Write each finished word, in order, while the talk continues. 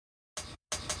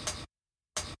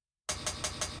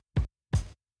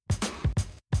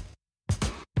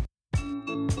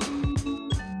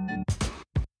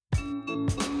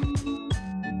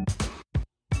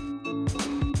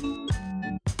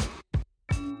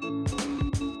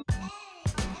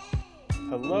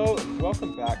Hello and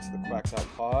welcome back to the Quacked Out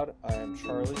Pod. I am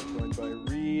Charlie, joined by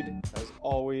Reed. As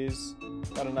always,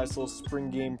 got a nice little spring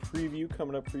game preview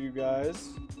coming up for you guys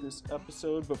this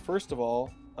episode. But first of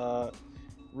all,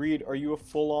 Reed, are you a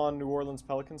full-on New Orleans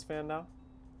Pelicans fan now?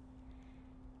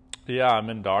 Yeah, I'm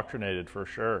indoctrinated for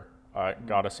sure. I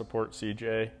gotta support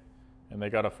CJ, and they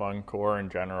got a fun core in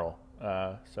general.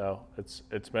 So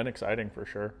it's been exciting for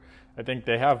sure. I think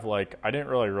they have I didn't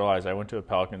really realize I went to a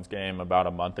Pelicans game about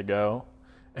a month ago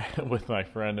with my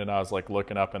friend, and I was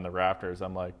looking up in the rafters.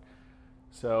 I'm like,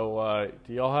 so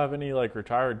do y'all have any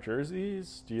retired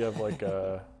jerseys? Do you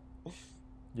have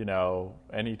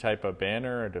any type of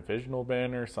banner, a divisional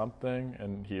banner, something?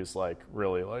 And he's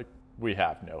really we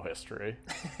have no history.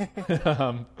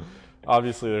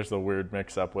 Obviously, there's the weird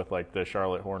mix-up with the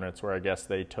Charlotte Hornets, where I guess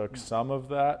they took some of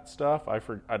that stuff.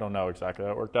 I don't know exactly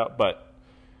how it worked out, but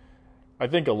I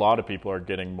think a lot of people are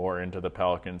getting more into the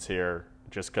Pelicans here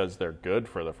just because they're good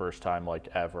for the first time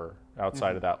ever,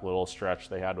 outside of that little stretch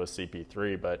they had with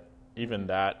CP3. But even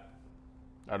that,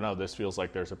 I don't know. This feels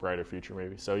like there's a brighter future,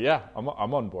 maybe. So yeah, I'm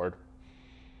on board.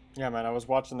 Yeah, man, I was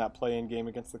watching that play-in game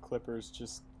against the Clippers,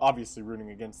 just obviously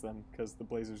rooting against them because the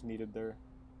Blazers needed their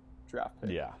draft pick.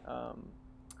 Yeah.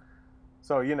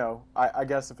 So, I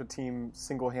guess if a team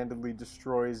single-handedly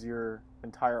destroys your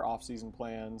entire offseason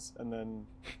plans and then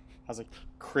has a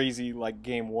crazy,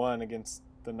 game one against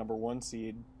the number one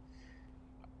seed,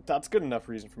 that's good enough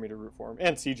reason for me to root for him.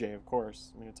 And CJ, of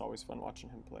course. I mean, it's always fun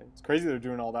watching him play. It's crazy they're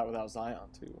doing all that without Zion,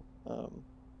 too.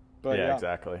 Yeah,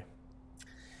 exactly.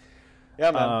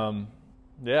 Yeah, man.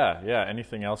 Yeah.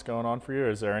 Anything else going on for you?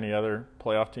 Is there any other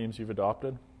playoff teams you've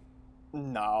adopted?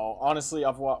 No, honestly,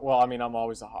 I'm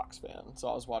always a Hawks fan, so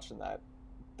I was watching that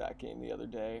game the other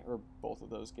day, or both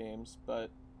of those games, but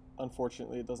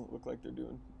unfortunately, it doesn't look like they're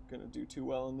going to do too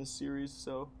well in this series.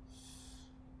 So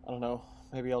I don't know.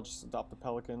 Maybe I'll just adopt the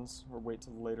Pelicans or wait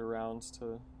till the later rounds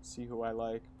to see who I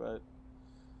like. But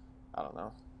I don't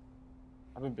know.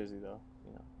 I've been busy though.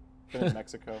 Been in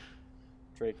Mexico.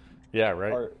 Drake. Yeah,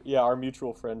 right. Our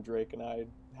mutual friend Drake and I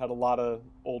had a lot of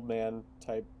old man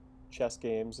type chess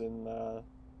games in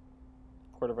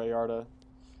Puerto Vallarta,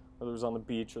 whether it was on the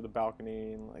beach or the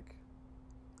balcony, and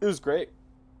it was great.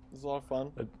 It was a lot of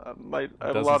fun. It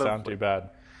doesn't sound too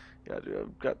bad. Yeah, dude,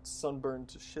 I've got sunburned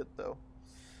to shit though.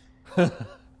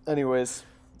 Anyways,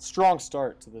 strong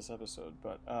start to this episode,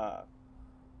 but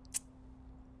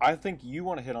I think you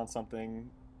want to hit on something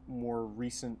more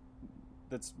recent,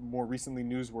 that's more recently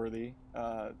newsworthy,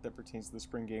 that pertains to the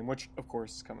spring game, which of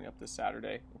course is coming up this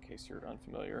Saturday, in case you're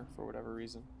unfamiliar for whatever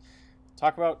reason.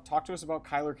 Talk to us about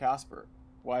Kyler Casper.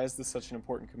 Why is this such an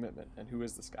important commitment, and who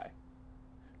is this guy?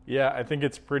 Yeah, I think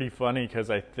it's pretty funny because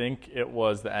I think it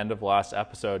was the end of last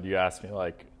episode you asked me,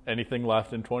 anything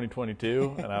left in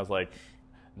 2022? And I was like,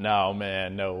 no,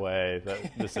 man, no way.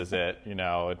 This is it.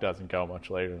 It doesn't go much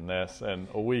later than this. And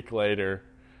a week later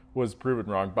was proven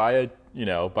wrong by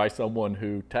someone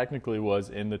who technically was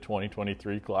in the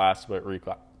 2023 class but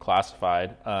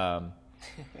reclassified.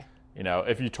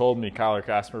 If you told me Kyler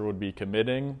Casper would be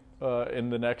committing in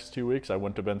the next 2 weeks, I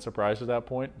wouldn't have been surprised at that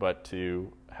point. But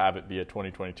to have it be a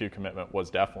 2022 commitment was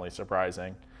definitely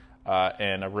surprising,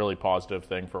 and a really positive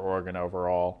thing for Oregon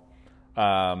overall.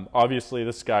 Obviously,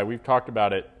 this guy, we've talked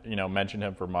about it, mentioned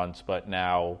him for months, but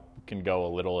now can go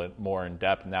a little more in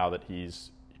depth now that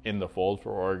he's in the fold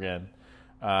for Oregon.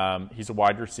 He's a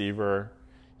wide receiver.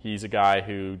 He's a guy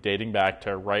who, dating back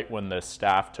to right when the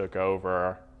staff took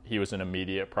over, he was an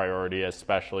immediate priority,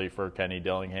 especially for Kenny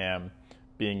Dillingham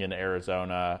being in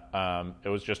Arizona. It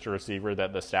was just a receiver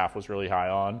that the staff was really high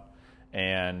on,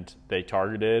 and they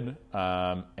targeted,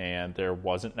 and there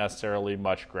wasn't necessarily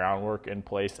much groundwork in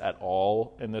place at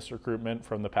all in this recruitment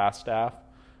from the past staff.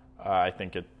 I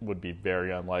think it would be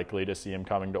very unlikely to see him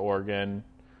coming to Oregon.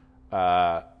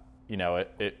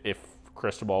 If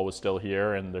Cristobal was still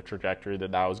here and the trajectory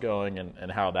that was going,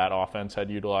 and how that offense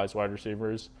had utilized wide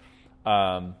receivers.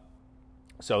 So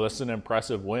this is an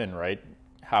impressive win, right?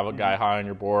 Have a guy high on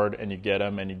your board, and you get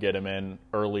him in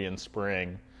early in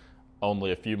spring,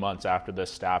 only a few months after this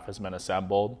staff has been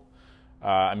assembled.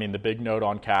 The big note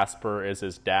on Casper is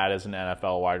his dad is an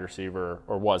NFL wide receiver,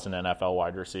 or was an NFL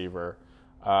wide receiver.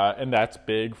 And that's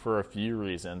big for a few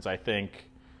reasons. I think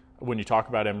when you talk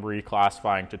about him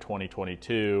reclassifying to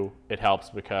 2022, it helps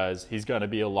because he's going to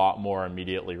be a lot more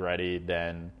immediately ready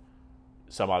than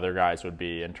some other guys would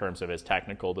be in terms of his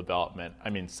technical development.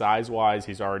 Size-wise,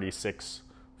 he's already 6'5",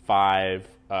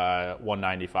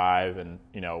 195, and,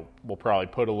 we'll probably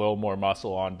put a little more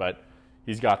muscle on, but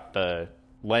he's got the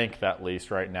length at least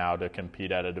right now to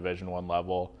compete at a Division I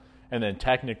level. And then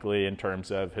technically, in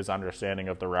terms of his understanding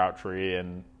of the route tree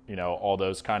and, all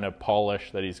those kind of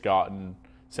polish that he's gotten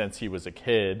since he was a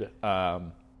kid.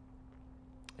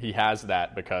 He has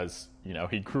that because,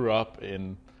 he grew up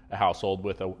in a household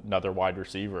with another wide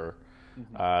receiver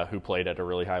who played at a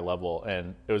really high level.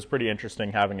 And it was pretty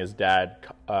interesting having his dad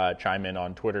chime in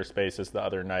on Twitter Spaces the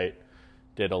other night,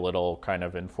 did a little kind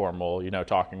of informal,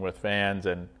 talking with fans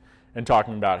and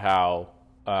talking about how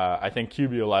I think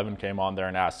QB11 came on there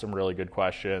and asked some really good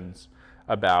questions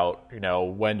about,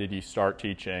 when did you start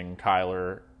teaching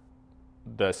Kyler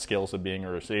the skills of being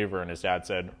a receiver? And his dad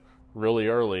said really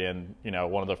early. And,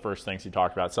 one of the first things he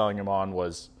talked about selling him on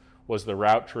was the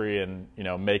route tree and,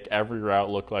 make every route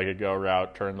look like a go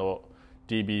route, turn the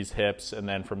DB's hips, and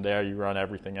then from there you run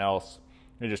everything else.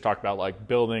 He just talked about like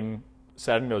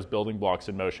setting those building blocks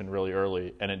in motion really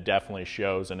early, and it definitely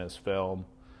shows in his film,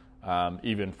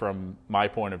 even from my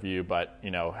point of view. But,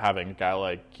 having a guy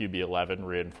like QB11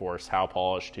 reinforce how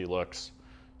polished he looks,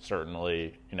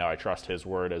 certainly, I trust his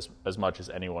word as much as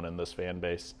anyone in this fan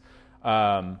base.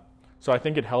 So I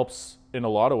think it helps in a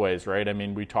lot of ways, right? I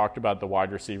mean, we talked about the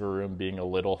wide receiver room being a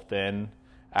little thin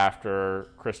after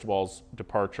Cristobal's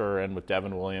departure and with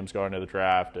Devin Williams going to the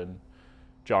draft and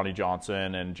Johnny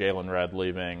Johnson and Jalen Redd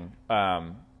leaving.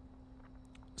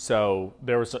 So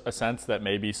there was a sense that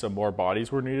maybe some more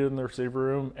bodies were needed in the receiver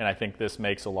room, and I think this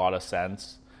makes a lot of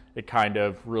sense. It kind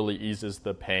of really eases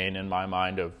the pain in my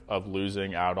mind of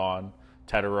losing out on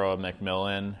Tetairoa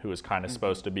McMillan, who was kind of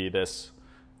supposed to be this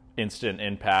instant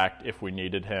impact if we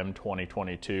needed him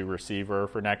 2022 receiver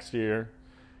for next year.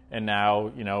 And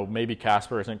now, maybe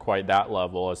Casper isn't quite that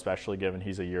level, especially given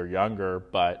he's a year younger,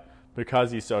 but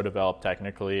because he's so developed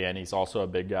technically and he's also a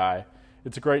big guy,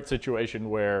 it's a great situation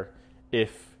where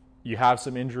if you have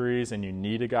some injuries and you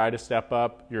need a guy to step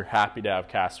up, you're happy to have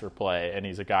Casper play, and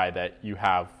he's a guy that you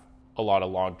have a lot of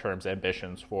long-term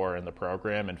ambitions for in the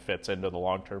program and fits into the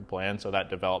long-term plan, so that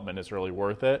development is really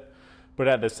worth it. But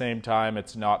at the same time,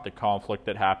 it's not the conflict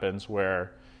that happens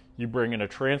where you bring in a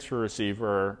transfer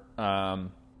receiver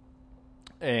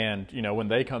and, when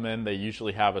they come in, they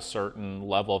usually have a certain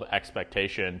level of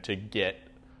expectation to get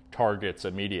targets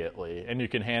immediately. And you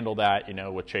can handle that,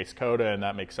 with Chase Cota, and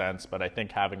that makes sense. But I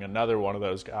think having another one of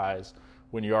those guys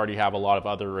when you already have a lot of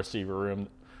other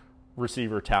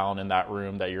receiver talent in that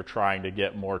room that you're trying to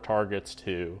get more targets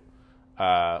to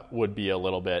would be a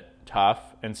little bit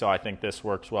tough. And so I think this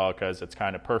works well because it's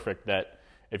kind of perfect that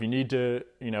if you need to,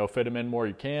 fit him in more,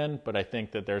 you can. But I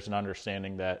think that there's an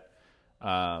understanding that,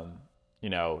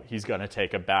 he's going to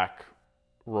take a back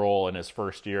role in his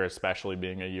first year, especially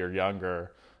being a year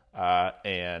younger.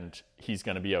 And he's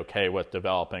going to be okay with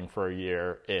developing for a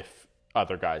year if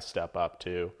other guys step up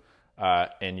too.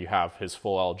 And you have his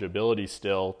full eligibility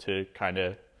still to kind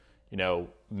of,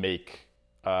 make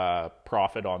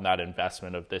profit on that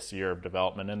investment of this year of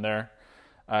development in there.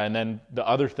 And then the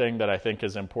other thing that I think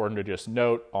is important to just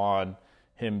note on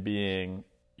him being,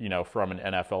 from an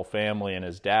NFL family and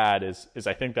his dad is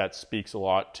I think that speaks a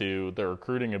lot to the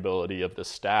recruiting ability of the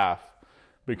staff,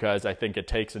 because I think it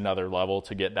takes another level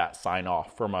to get that sign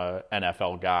off from a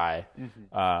NFL guy.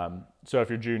 So if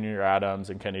you're Junior Adams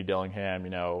and Kenny Dillingham,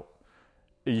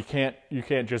 you can't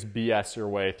just BS your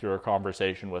way through a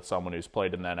conversation with someone who's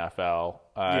played in the NFL.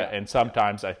 And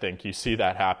sometimes I think you see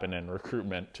that happen in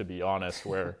recruitment, to be honest,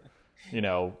 where,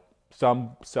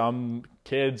 some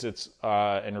kids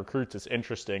and recruits, it's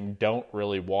interesting, don't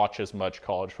really watch as much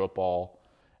college football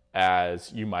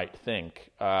as you might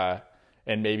think,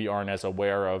 and maybe aren't as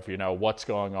aware of, what's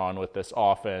going on with this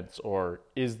offense, or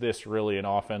is this really an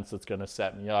offense that's going to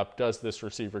set me up? Does this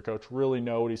receiver coach really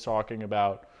know what he's talking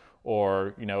about?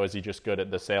 Or, is he just good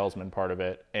at the salesman part of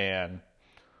it? And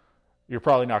you're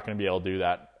probably not going to be able to do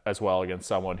that as well against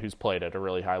someone who's played at a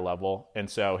really high level. And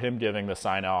so him giving the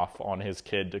sign off on his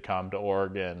kid to come to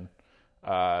Oregon,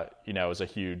 is a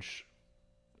huge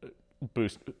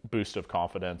boost of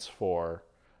confidence for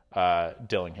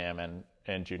Dillingham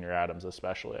and Junior Adams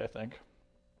especially, I think.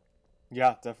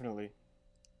 Yeah, definitely.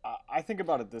 I think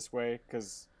about it this way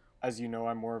because, as you know,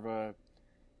 I'm more of a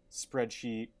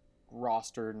spreadsheet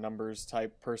roster numbers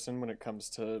type person when it comes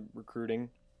to recruiting.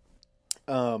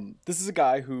 This is a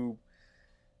guy who,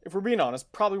 if we're being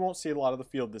honest, probably won't see a lot of the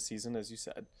field this season, as you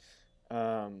said.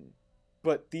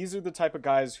 But these are the type of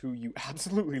guys who you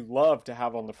absolutely love to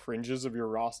have on the fringes of your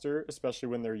roster, especially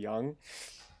when they're young.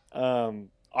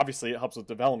 Obviously, it helps with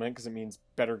development because it means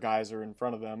better guys are in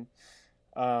front of them.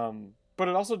 But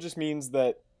it also just means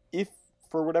that if,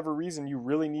 for whatever reason, you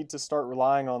really need to start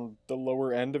relying on the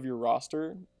lower end of your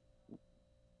roster,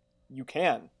 you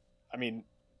can. I mean,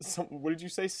 what did you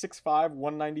say? 6'5",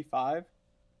 195?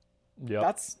 Yeah.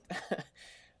 There's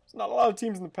not a lot of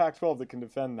teams in the Pac-12 that can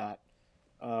defend that.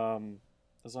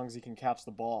 as long as he can catch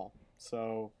the ball.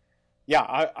 So,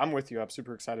 yeah, I'm with you. I'm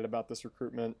super excited about this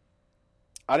recruitment.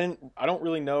 I don't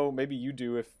really know. Maybe you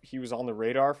do, if he was on the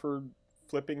radar for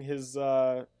flipping his,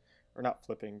 or not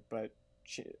flipping, but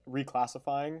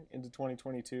reclassifying into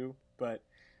 2022. But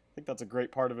I think that's a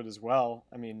great part of it as well.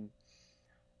 I mean,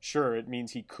 sure, it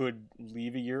means he could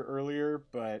leave a year earlier,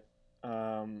 but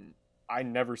I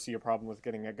never see a problem with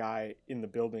getting a guy in the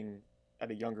building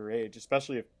at a younger age,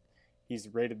 especially if he's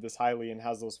rated this highly and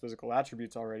has those physical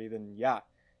attributes already. Then yeah,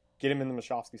 get him in the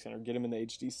Michovsky Center, get him in the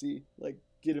HDC, like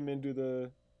get him into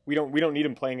the. We don't need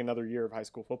him playing another year of high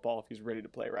school football if he's ready to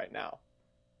play right now.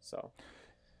 So.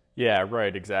 Yeah,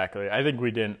 right, exactly. I think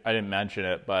I didn't mention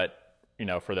it, but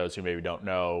for those who maybe don't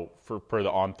know, per the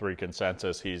On3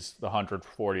 consensus, he's the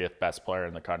 140th best player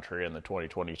in the country in the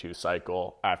 2022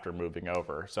 cycle after moving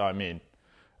over. So I mean,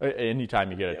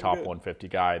 anytime you get a top 150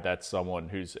 guy, that's someone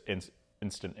who's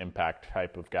instant impact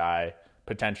type of guy,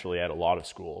 potentially at a lot of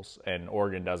schools, and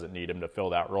Oregon doesn't need him to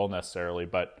fill that role necessarily,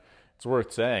 but it's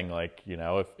worth saying, like,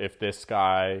 if this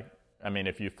guy, I mean,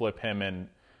 if you flip him and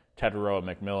Tetairoa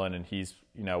McMillan and he's,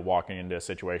 walking into a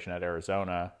situation at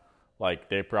Arizona, like,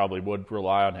 they probably would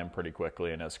rely on him pretty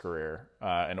quickly in his career.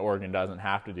 And Oregon doesn't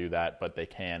have to do that, but they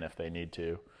can if they need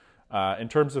to. In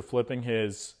terms of flipping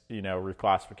his,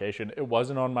 reclassification, it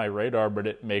wasn't on my radar, but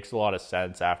it makes a lot of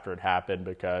sense after it happened,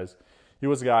 because he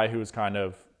was a guy who was kind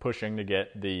of pushing to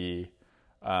get the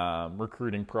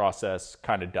recruiting process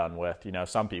kind of done with.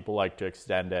 Some people like to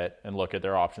extend it and look at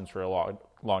their options for a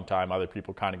long time. Other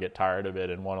people kind of get tired of it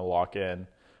and want to lock in.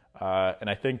 And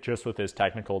I think just with his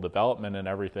technical development and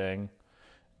everything,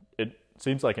 it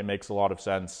seems like it makes a lot of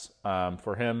sense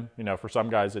for him. For some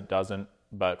guys it doesn't,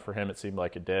 but for him it seemed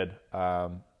like it did.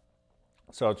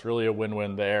 So it's really a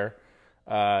win-win there.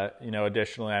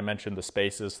 Additionally, I mentioned the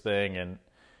Spaces thing,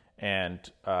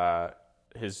 and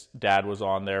his dad was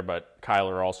on there, but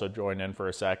Kyler also joined in for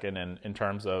a second. And in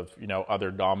terms of,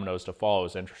 other dominoes to follow,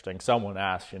 is interesting. Someone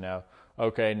asked,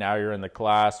 okay, now you're in the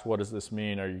class. What does this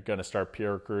mean? Are you going to start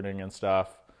peer recruiting and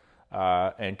stuff?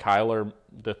 And Kyler,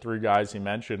 the three guys he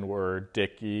mentioned were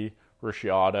Dickey,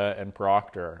 Rashada, and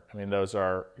Proctor. I mean, those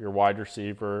are your wide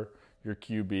receiver, your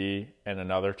QB, and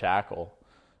another tackle.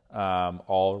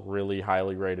 All really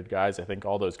highly rated guys. I think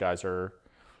all those guys are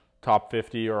top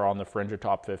 50 or on the fringe of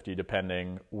top 50,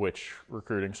 depending which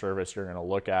recruiting service you're going to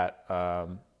look at.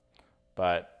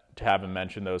 But to have him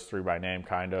mention those three by name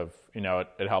kind of,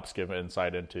 it helps give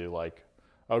insight into, like,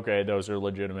 okay, those are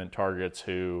legitimate targets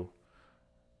who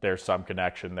there's some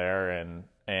connection there,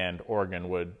 and Oregon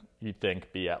would, you'd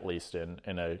think, be at least in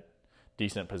a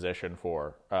decent position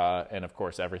for. And of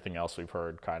course, everything else we've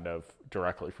heard kind of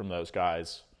directly from those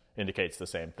guys indicates the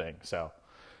same thing. So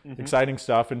exciting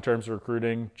stuff in terms of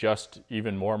recruiting, just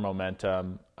even more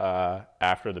momentum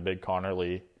after the big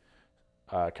Connerly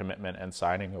commitment and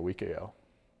signing a week ago.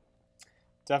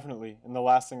 Definitely. And the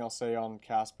last thing I'll say on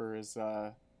Casper is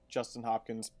Justin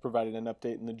Hopkins provided an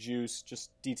update in the Juice, just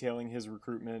detailing his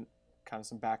recruitment, kind of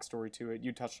some backstory to it.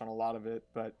 You touched on a lot of it,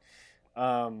 but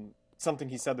something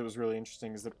he said that was really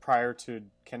interesting is that prior to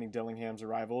Kenny Dillingham's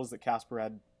arrival, is that Casper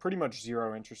had pretty much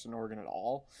zero interest in Oregon at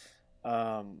all.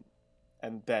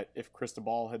 And that if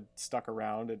Cristobal had stuck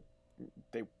around,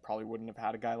 they probably wouldn't have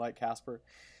had a guy like Casper.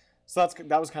 So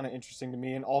that was kind of interesting to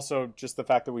me. And also just the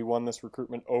fact that we won this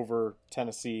recruitment over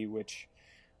Tennessee, which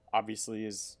obviously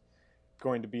is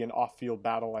going to be an off-field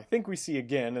battle I think we see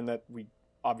again, and that we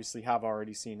obviously have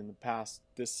already seen in the past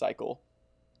this cycle.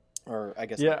 Or I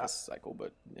guess not this cycle,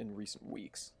 but in recent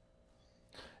weeks.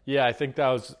 Yeah, I think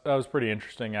that was pretty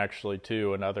interesting actually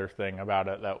too. Another thing about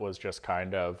it that was just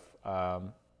kind of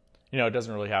it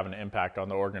doesn't really have an impact on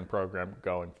the Oregon program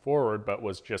going forward, but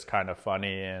was just kind of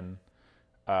funny and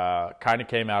kind of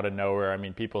came out of nowhere. I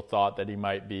mean, people thought that he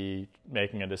might be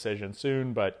making a decision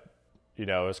soon, but it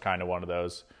was kind of one of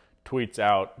those tweets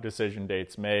out, decision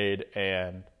dates made,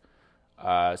 and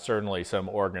certainly some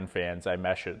Oregon fans I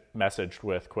messaged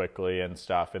with quickly and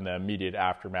stuff in the immediate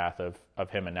aftermath of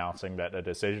him announcing that a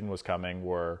decision was coming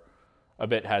were a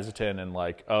bit hesitant and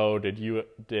like, oh, did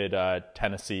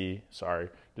Tennessee,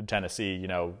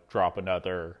 drop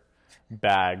another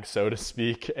bag, so to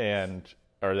speak, and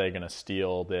are they going to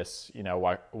steal this,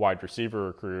 wide receiver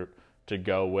recruit to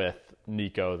go with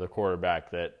Nico, the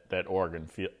quarterback that Oregon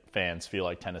fans feel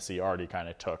like Tennessee already kind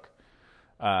of took.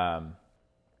 And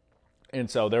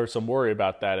so there was some worry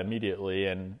about that immediately,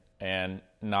 and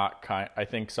I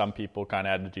think some people kind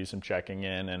of had to do some checking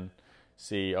in and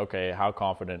see, okay, how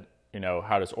confident,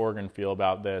 how does Oregon feel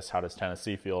about this? How does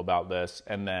Tennessee feel about this?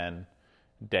 And then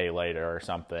a day later or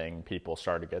something, people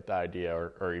started to get the idea,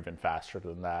 or even faster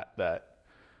than that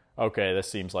okay, this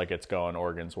seems like it's going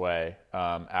Oregon's way,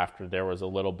 after there was a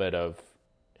little bit of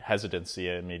hesitancy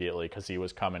immediately because he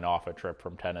was coming off a trip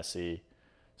from Tennessee.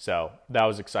 So that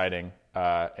was exciting.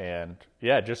 And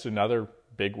yeah, just another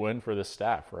big win for the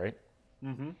staff, right?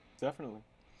 Mm-hmm, definitely.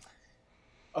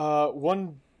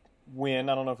 One win,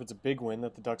 I don't know if it's a big win,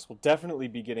 that the Ducks will definitely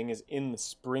be getting is in the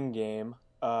spring game.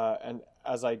 And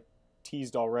as I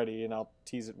teased already, and I'll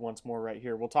tease it once more right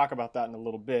here, we'll talk about that in a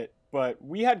little bit. But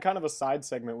we had kind of a side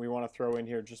segment we want to throw in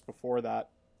here just before that,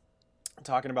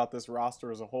 talking about this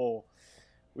roster as a whole.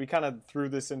 We kind of threw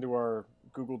this into our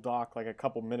Google Doc like a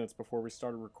couple minutes before we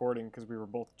started recording because we were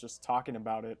both just talking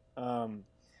about it.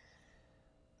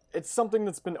 It's something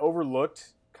that's been overlooked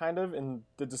kind of in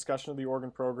the discussion of the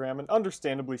Oregon program, and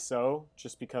understandably so,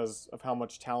 just because of how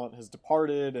much talent has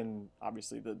departed, and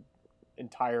obviously the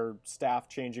entire staff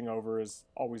changing over is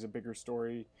always a bigger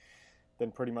story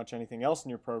than pretty much anything else in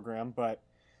your program. But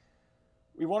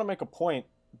we want to make a point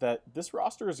that this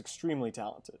roster is extremely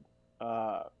talented.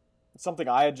 It's something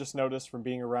I had just noticed from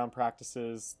being around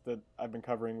practices that I've been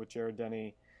covering with Jared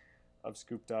Denny of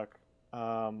Scoop Duck.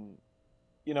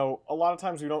 You know, a lot of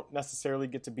times we don't necessarily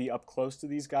get to be up close to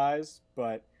these guys,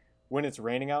 but when it's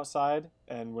raining outside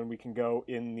and when we can go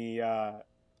in the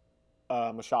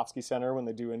Mashofsky Center when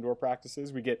they do indoor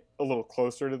practices, we get a little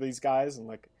closer to these guys. And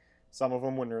like some of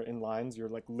them, when they're in lines, you're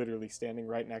like literally standing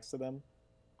right next to them.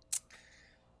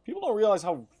 People don't realize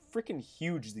how freaking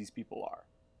huge these people are.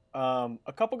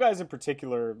 A couple guys in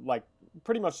particular, like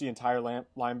pretty much the entire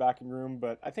linebacking room,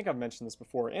 but I think I've mentioned this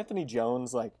before. Anthony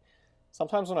Jones, like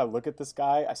sometimes when I look at this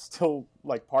guy, I still,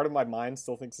 like, part of my mind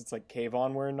still thinks it's like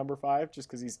Kayvon wearing number 5 just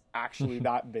because he's actually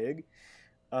that big.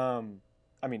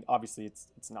 I mean, obviously it's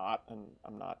not, and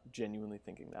I'm not genuinely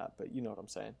thinking that, but you know what I'm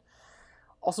saying.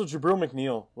 Also, Jabril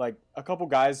McNeil, like a couple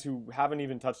guys who haven't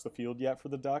even touched the field yet for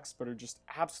the Ducks, but are just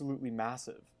absolutely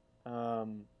massive.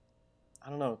 I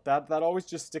don't know, that always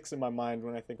just sticks in my mind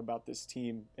when I think about this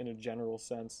team in a general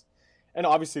sense. And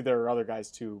obviously there are other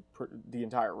guys too, the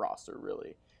entire roster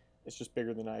really. It's just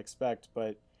bigger than I expect.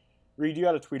 But Reed, you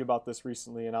had a tweet about this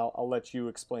recently, and I'll let you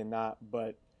explain that.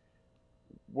 But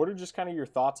what are just kind of your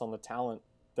thoughts on the talent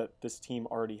that this team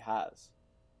already has?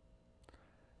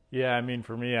 Yeah, I mean,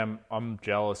 for me, I'm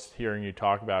jealous hearing you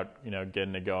talk about, you know,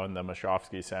 getting to go in the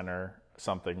Mashofsky Center,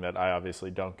 something that I obviously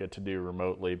don't get to do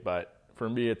remotely. But for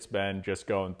me, it's been just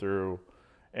going through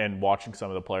and watching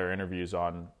some of the player interviews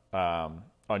on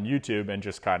YouTube and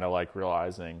just kind of like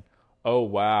realizing, oh,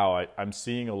 wow, I'm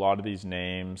seeing a lot of these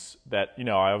names that, you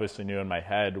know, I obviously knew in my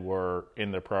head were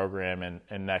in the program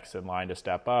and next in line to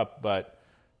step up. But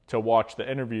to watch the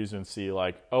interviews and see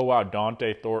like, oh, wow,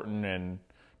 Dante Thornton and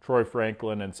Troy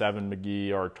Franklin and Seven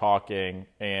McGee are talking,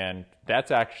 and that's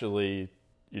actually,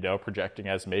 you know, projecting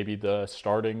as maybe the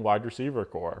starting wide receiver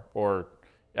core, or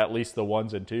at least the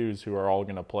ones and twos who are all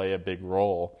going to play a big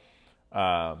role.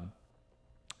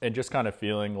 And just kind of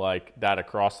feeling like that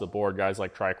across the board, guys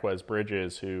like Trikweze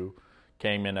Bridges who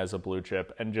came in as a blue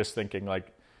chip, and just thinking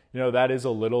like, you know, that is a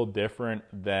little different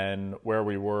than where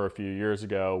we were a few years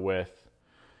ago with,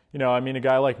 you know, I mean, a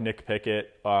guy like Nick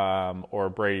Pickett or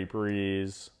Brady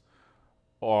Breeze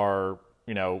are,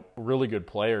 you know, really good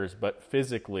players, but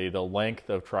physically the length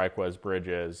of Trikweze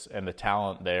Bridges and the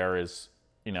talent there is,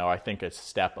 you know, I think a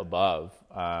step above.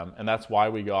 And that's why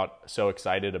we got so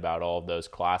excited about all of those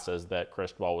classes that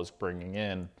Cristobal was bringing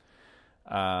in.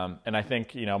 And I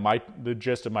think, you know, the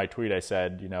gist of my tweet, I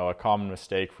said, you know, a common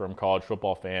mistake from college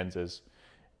football fans is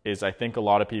I think a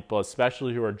lot of people,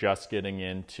 especially who are just getting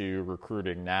into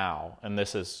recruiting now, and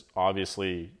this is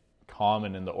obviously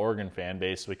common in the Oregon fan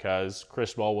base because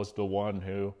Cristobal was the one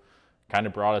who kind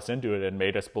of brought us into it and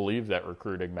made us believe that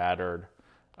recruiting mattered.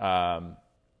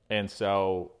 And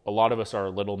so a lot of us are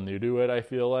a little new to it, I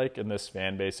feel like, in this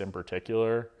fan base in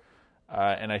particular.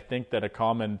 And I think that a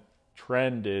common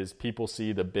trend is people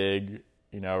see the big,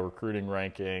 you know, recruiting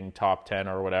ranking, top 10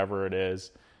 or whatever it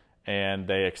is, and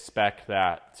they expect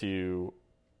that to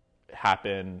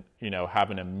happen, you know, have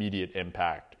an immediate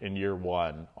impact in year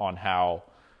one on how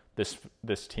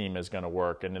this team is going to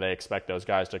work. And they expect those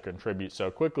guys to contribute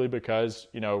so quickly because,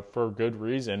 you know, for good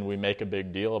reason, we make a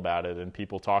big deal about it and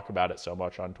people talk about it so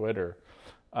much on Twitter.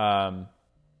 But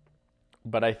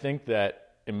I think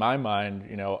that in my mind,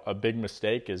 you know, a big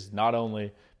mistake is not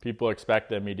only people expect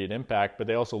the immediate impact, but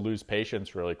they also lose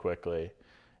patience really quickly.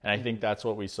 And I think that's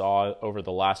what we saw over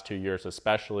the last 2 years,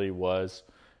 especially, was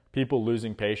people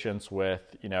losing patience with,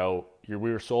 you know, we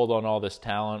were sold on all this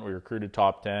talent. We recruited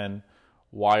top 10.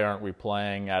 Why aren't we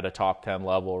playing at a top 10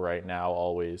 level right now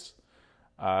always?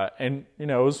 And, you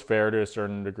know, it was fair to a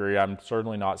certain degree. I'm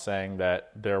certainly not saying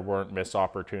that there weren't missed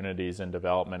opportunities in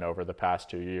development over the past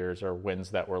 2 years or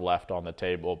wins that were left on the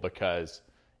table because,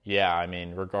 yeah, I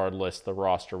mean, regardless, the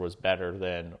roster was better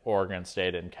than Oregon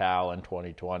State and Cal in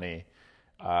 2020.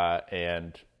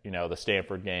 And, you know, the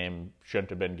Stanford game shouldn't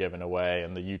have been given away,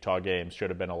 and the Utah game should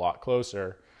have been a lot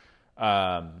closer,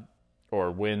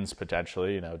 or wins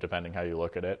potentially, you know, depending how you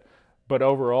look at it. But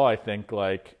overall, I think,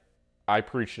 like, I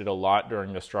preached it a lot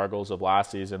during the struggles of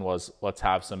last season was let's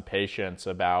have some patience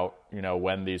about, you know,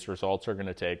 when these results are going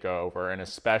to take over. And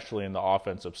especially in the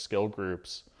offensive skill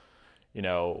groups, you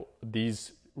know,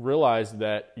 these realize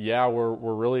that, yeah, we're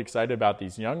really excited about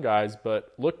these young guys,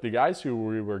 but look, the guys who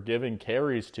we were giving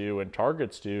carries to and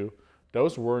targets to,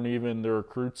 those weren't even the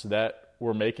recruits that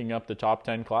were making up the top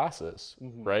 10 classes,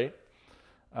 right?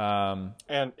 And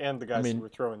the guys who were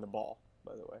throwing the ball,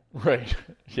 by the way. Right.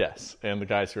 Yes. And the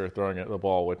guys who are throwing at the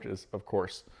ball, which is, of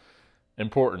course,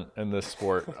 important in this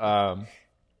sport.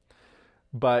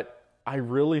 But I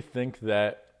really think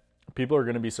that people are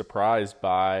going to be surprised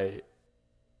by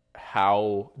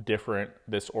how different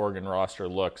this Oregon roster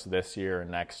looks this year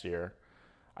and next year.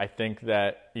 I think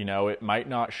that, you know, it might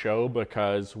not show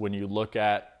because when you look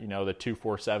at, you know, the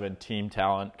 247 team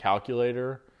talent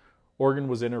calculator, Oregon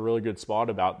was in a really good spot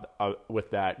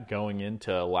with that going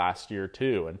into last year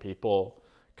too, and people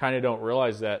kind of don't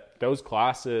realize that those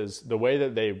classes, the way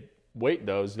that they weight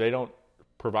those, they don't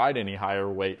provide any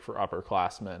higher weight for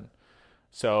upperclassmen.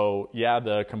 So yeah,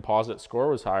 the composite score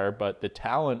was higher, but the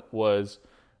talent was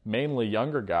mainly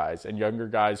younger guys and younger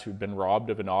guys who'd been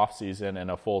robbed of an off season and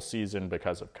a full season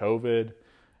because of COVID,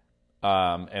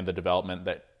 and the development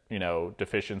that, you know,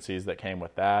 deficiencies that came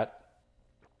with that.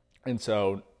 And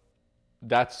so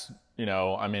that's, you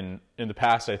know, I mean, in the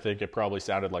past, I think it probably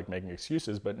sounded like making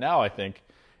excuses, but now I think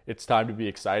it's time to be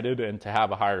excited and to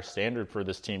have a higher standard for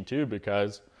this team too,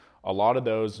 because a lot of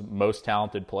those most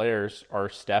talented players are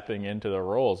stepping into the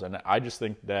roles. And I just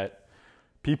think that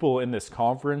people in this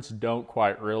conference don't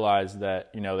quite realize that,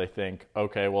 you know, they think,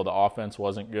 okay, well, the offense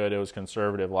wasn't good. It was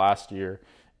conservative last year.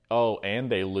 Oh,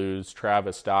 and they lose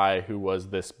Travis Dye, who was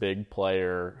this big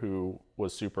player who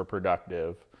was super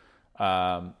productive.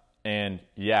 And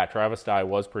yeah, Travis Dye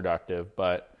was productive,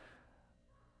 but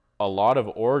a lot of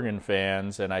Oregon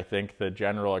fans, and I think the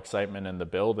general excitement in the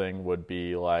building would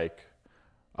be like,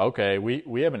 okay,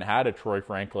 we haven't had a Troy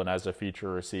Franklin as a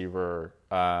feature receiver,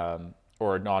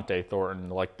 or a Dante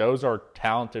Thornton. Like, those are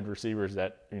talented receivers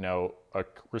that, you know, a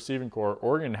receiving core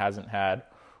Oregon hasn't had,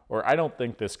 or I don't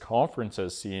think this conference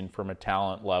has seen from a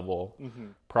talent level,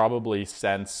 probably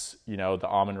since, you know, the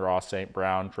Amon-Ra St.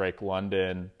 Brown, Drake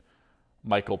London,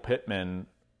 Michael Pittman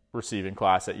receiving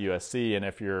class at USC. And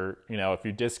if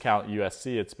you discount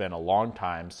USC, it's been a long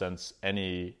time since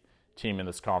any team in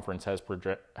this conference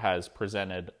has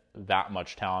presented that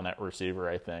much talent at receiver,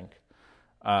 I think.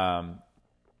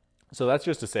 So that's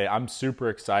just to say I'm super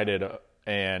excited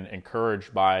and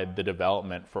encouraged by the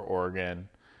development for Oregon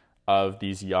of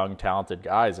these young, talented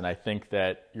guys. And I think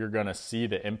that you're going to see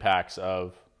the impacts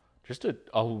of just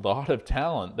a lot of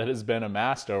talent that has been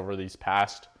amassed over these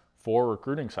past 4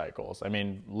 recruiting cycles. I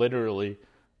mean, literally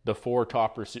the 4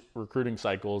 top recruiting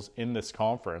cycles in this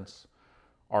conference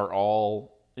are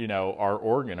all, you know, are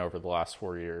Oregon over the last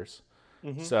 4 years.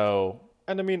 So,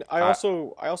 and I mean, I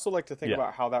also like to think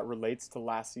about how that relates to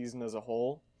last season as a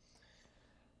whole.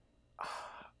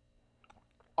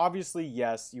 Obviously,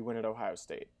 yes, you win at Ohio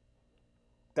State.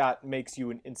 That makes you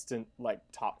an instant, like,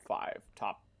 top 5,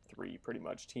 top 3 pretty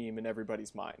much team in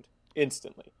everybody's mind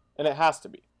instantly. And it has to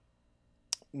be.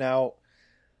 Now,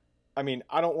 I mean,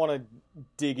 I don't want to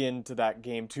dig into that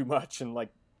game too much and, like,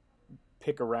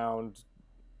 pick around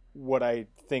what I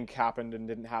think happened and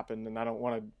didn't happen, and I don't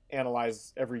want to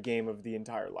analyze every game of the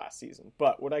entire last season.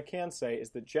 But what I can say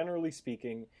is that, generally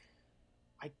speaking,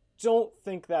 I don't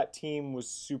think that team was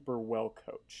super well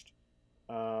coached,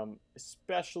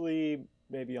 especially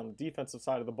maybe on the defensive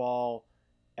side of the ball.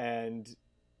 And,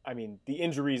 I mean, the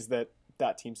injuries that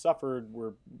team suffered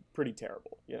were pretty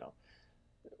terrible, you know.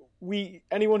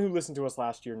 Anyone who listened to us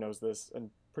last year knows this, and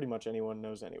pretty much anyone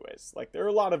knows anyways. Like, there are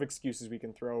a lot of excuses we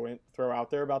can throw out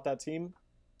there about that team,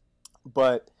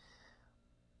 but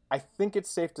I think it's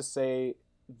safe to say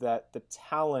that the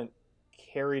talent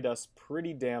carried us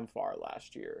pretty damn far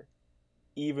last year,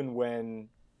 even when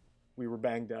we were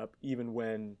banged up, even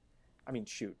when, I mean,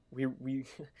 shoot, we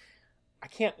I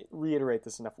can't reiterate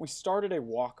this enough. We started a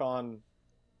walk-on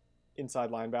inside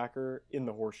linebacker in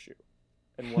the horseshoe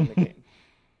and won the game.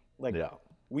 Like, yeah.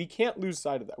 We can't lose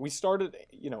sight of that. We started,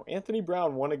 you know, Anthony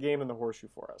Brown won a game in the horseshoe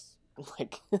for us.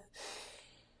 Like,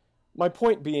 my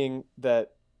point being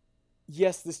that,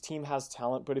 yes, this team has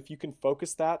talent, but if you can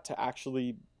focus that to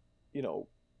actually,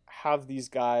 have these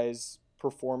guys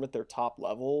perform at their top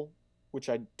level, which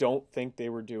I don't think they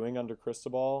were doing under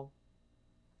Cristobal,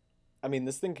 I mean,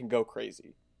 this thing can go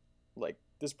crazy. Like,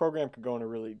 this program could go in a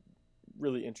really,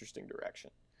 really interesting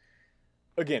direction.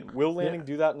 Again, will Lanning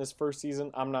do that in his first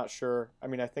season? I'm not sure. I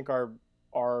mean, I think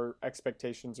our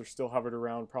expectations are still hovered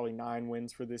around probably 9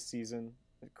 wins for this season.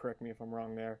 Correct me if I'm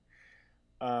wrong there.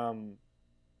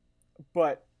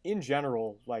 But in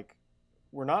general, like,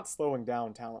 we're not slowing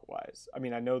down talent-wise. I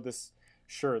mean, I know this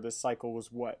cycle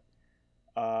was what?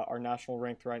 Our national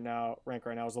rank right now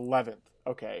is 11th.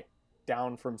 Okay,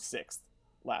 down from 6th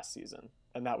last season.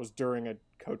 And that was during an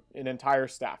entire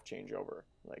staff changeover.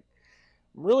 Like,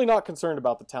 I'm really not concerned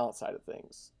about the talent side of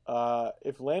things.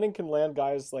 If Lanning can land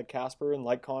guys like Casper and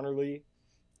like Connerly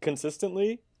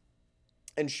consistently,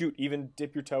 and shoot, even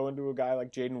dip your toe into a guy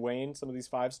like Jaden Wayne, some of these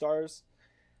 5-stars,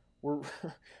 we're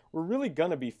really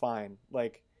gonna be fine.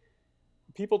 Like,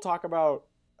 people talk about,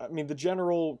 I mean, the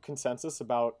general consensus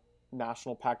about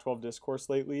national Pac-12 discourse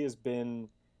lately has been,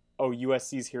 oh,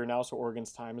 USC's here now, so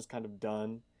Oregon's time is kind of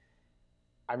done.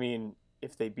 I mean,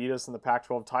 if they beat us in the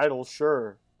Pac-12 title,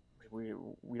 sure.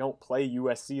 We don't play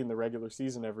USC in the regular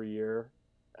season every year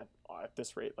at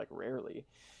this rate, like, rarely.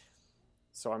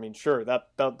 So, I mean, sure, that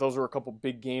those are a couple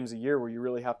big games a year where you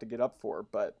really have to get up for.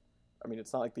 But, I mean,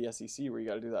 it's not like the SEC where you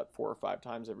got to do that 4 or 5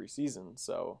 times every season.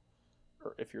 So,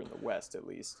 or if you're in the West, at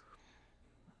least.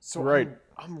 So, right.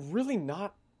 I'm really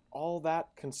not all that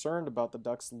concerned about the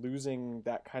Ducks losing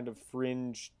that kind of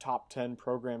fringe top 10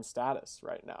 program status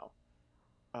right now.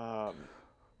 Yeah.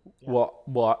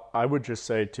 Well, I would just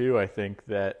say too, I think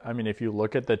that, I mean, if you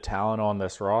look at the talent on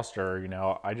this roster,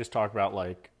 I just talk about,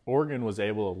 like, Oregon was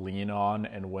able to lean on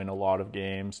and win a lot of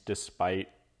games despite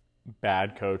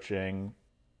bad coaching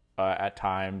at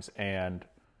times and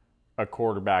a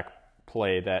quarterback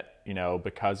play that,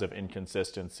 because of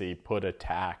inconsistency, put a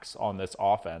tax on this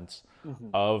offense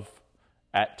of,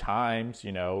 at times,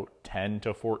 10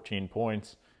 to 14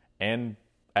 points and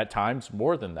at times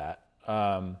more than that.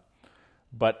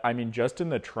 But, I mean, just in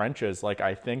the trenches, like,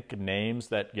 I think names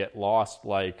that get lost,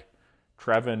 like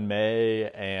Trevin May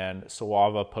and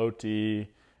Sawava Poti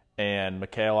and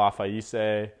Mikhail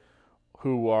Afaise,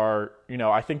 who are,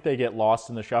 I think they get lost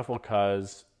in the shuffle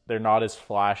because they're not as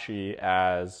flashy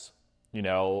as,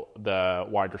 the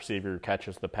wide receiver who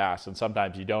catches the pass. And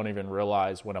sometimes you don't even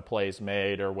realize when a play's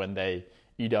made or when they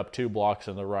eat up 2 blocks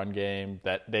in the run game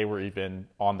that they were even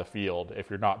on the field if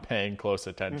you're not paying close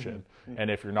attention.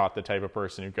 And if you're not the type of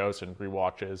person who goes and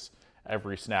rewatches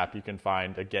every snap you can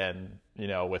find again,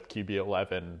 with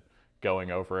QB11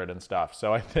 going over it and stuff.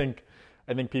 So I think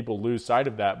people lose sight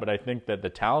of that, but I think that the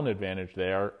talent advantage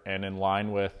there, and in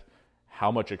line with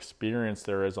how much experience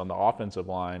there is on the offensive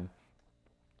line,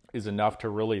 is enough to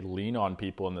really lean on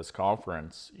people in this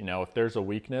conference. If there's a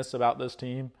weakness about this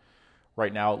team,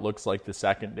 right now it looks like the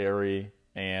secondary,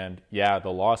 and the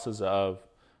losses of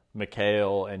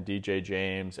Mikhail and DJ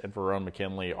James and Verone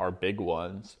McKinley are big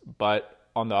ones. But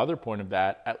on the other point of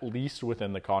that, at least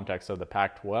within the context of the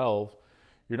Pac-12,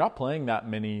 you're not playing that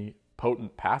many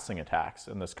potent passing attacks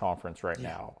in this conference right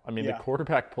now. I mean, the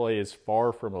quarterback play is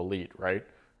far from elite, right?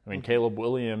 I mean, Caleb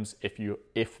Williams, if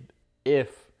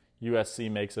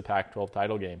USC makes a Pac-12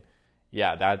 title game,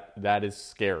 that is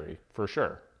scary for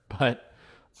sure. But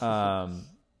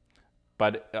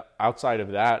outside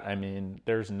of that, I mean,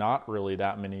 there's not really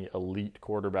that many elite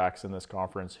quarterbacks in this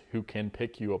conference who can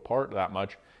pick you apart that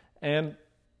much. And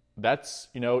that's,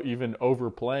 even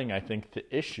overplaying, I think, the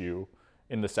issue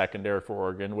in the secondary for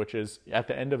Oregon, which is, at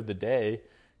the end of the day,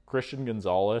 Christian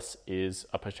Gonzalez is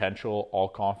a potential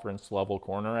all-conference level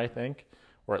corner, I think,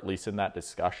 or at least in that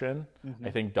discussion. I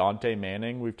think Dante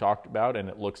Manning, we've talked about, and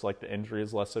it looks like the injury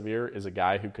is less severe, is a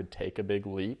guy who could take a big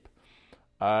leap.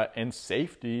 And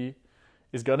safety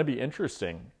is going to be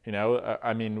interesting.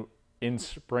 I mean, in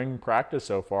spring practice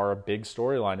so far, a big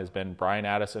storyline has been Brian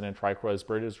Addison and Triquez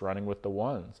Bridges running with the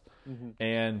ones.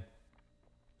 And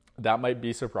that might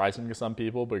be surprising to some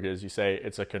people because you say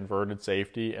it's a converted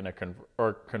safety and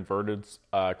converted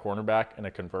cornerback and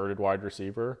a converted wide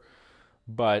receiver.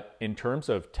 But in terms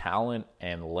of talent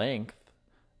and length,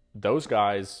 those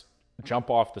guys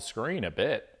jump off the screen a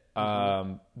bit.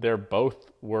 They're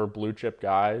both were blue chip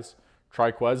guys.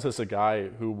 Triquez is a guy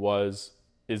who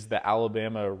is the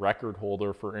Alabama record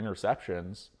holder for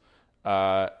interceptions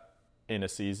in a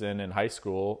season in high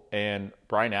school. And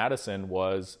Brian Addison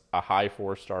was a high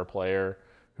 4-star player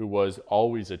who was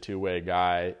always a two-way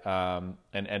guy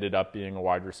and ended up being a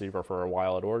wide receiver for a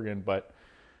while at Oregon. But,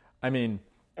 I mean,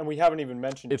 And we haven't even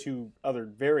mentioned two other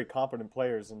very competent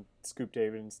players in Scoop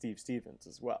David and Steve Stevens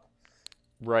as well.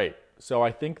 Right. So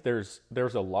I think there's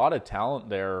a lot of talent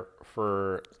there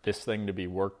for this thing to be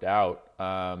worked out,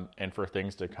 and for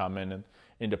things to come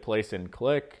into place and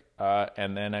click.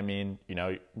 And then, I mean, you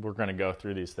know, we're going to go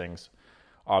through these things,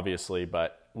 obviously,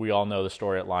 but we all know the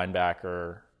story at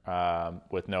linebacker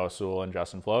with Noah Sewell and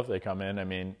Justin Flo. If they come in, I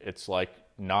mean, it's like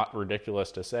not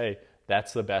ridiculous to say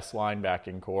that's the best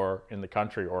linebacking core in the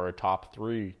country, or a top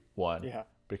 3 one. Yeah.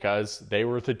 Because they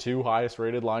were the 2 highest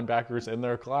rated linebackers in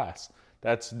their class.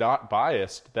 That's not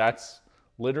biased. That's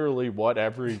literally what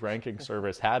every ranking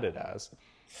service had it as.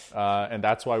 And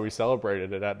that's why we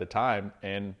celebrated it at the time.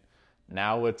 And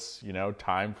now it's, you know,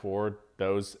 time for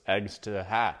those eggs to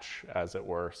hatch, as it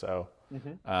were. So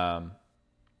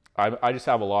I just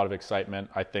have a lot of excitement.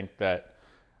 I think that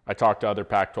I talk to other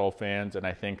Pac-12 fans, and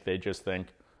I think they just think,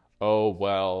 oh,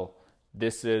 well,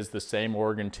 this is the same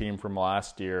Oregon team from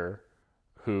last year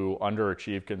who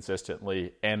underachieved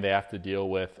consistently, and they have to deal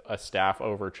with a staff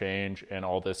overchange and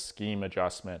all this scheme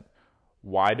adjustment.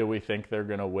 Why do we think they're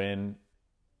going to win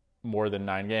more than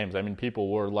 9 games? I mean, people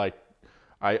were like,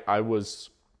 I was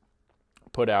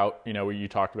put out, you know, you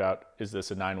talked about, is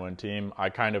this a 9-win team? I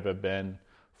kind of have been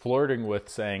flirting with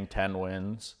saying 10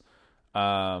 wins.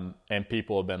 And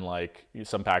people have been like,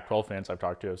 some Pac-12 fans I've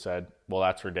talked to have said, well,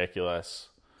 that's ridiculous.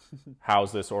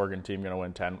 How's this Oregon team going to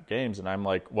win 10 games? And I'm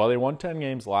like, well, they won 10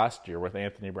 games last year with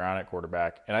Anthony Brown at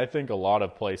quarterback. And I think a lot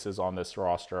of places on this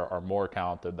roster are more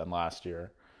talented than last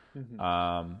year.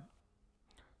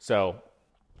 So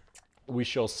we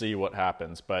shall see what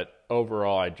happens. But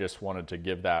overall, I just wanted to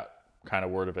give that kind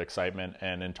of word of excitement.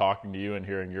 And in talking to you and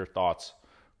hearing your thoughts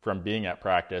from being at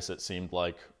practice, it seemed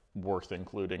like worth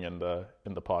including in the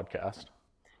podcast.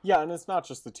 Yeah, and it's not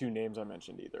just the 2 names I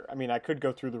mentioned either. I mean, I could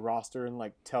go through the roster and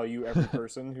like tell you every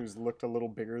person who's looked a little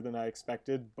bigger than I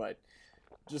expected, but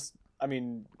just, I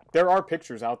mean, there are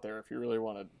pictures out there if you really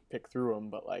want to pick through them,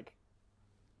 but like,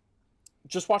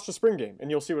 just watch the spring game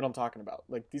and you'll see what I'm talking about.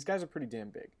 Like, these guys are pretty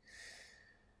damn big.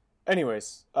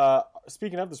 Anyways,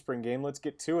 speaking of the spring game, let's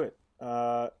get to it.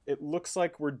 It looks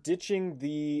like we're ditching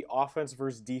the offense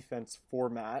versus defense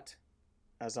format,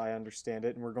 as I understand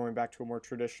it, and we're going back to a more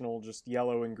traditional, just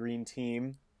yellow and green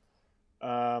team.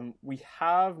 We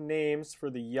have names for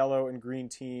the yellow and green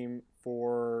team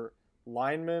for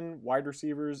linemen, wide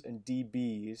receivers, and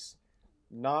DBs.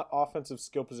 Not offensive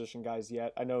skill position guys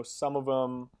yet. I know some of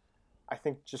them, I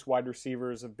think just wide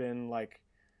receivers have been like,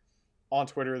 on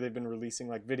Twitter, they've been releasing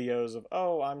like videos of,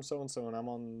 oh, I'm so-and-so and I'm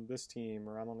on this team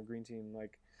or I'm on the green team.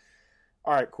 Like,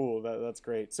 all right, cool. That's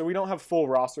great. So we don't have full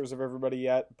rosters of everybody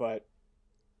yet, but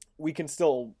we can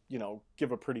still, you know,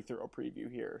 give a pretty thorough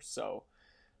preview here. So,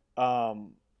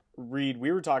 Reed,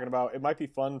 we were talking about, it might be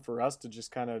fun for us to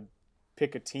just kind of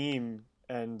pick a team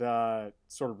and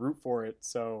sort of root for it.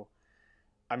 So,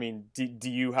 I mean,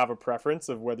 do you have a preference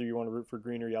of whether you want to root for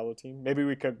green or yellow team? Maybe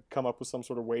we could come up with some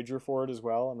sort of wager for it as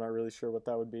well. I'm not really sure what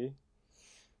that would be.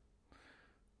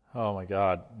 Oh my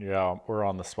God. Yeah, we're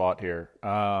on the spot here.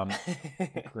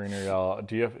 Green or yellow.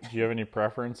 Do you have any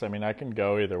preference? I mean, I can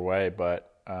go either way, but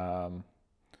I'll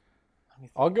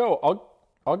go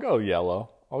yellow.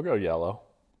 I'll go yellow.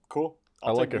 Cool.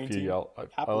 I like a few yellow.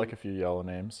 I like a few yellow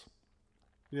names.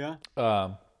 Yeah.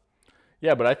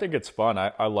 Yeah, but I think it's fun.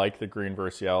 I like the green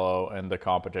versus yellow and the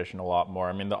competition a lot more.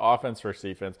 I mean, the offense versus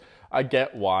defense, I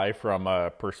get why from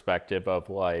a perspective of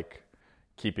like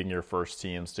keeping your first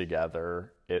teams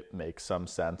together, it makes some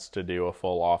sense to do a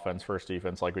full offense versus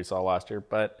defense like we saw last year.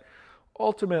 But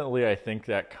ultimately, I think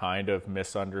that kind of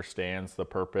misunderstands the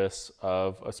purpose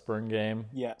of a spring game.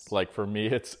 Yes. Like for me,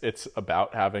 it's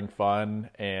about having fun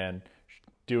and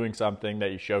doing something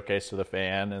that you showcase to the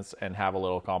fans and have a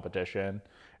little competition.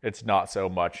 It's not so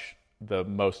much the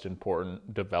most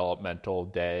important developmental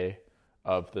day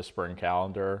of the spring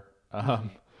calendar.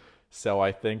 So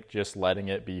I think just letting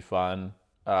it be fun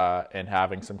and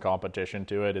having some competition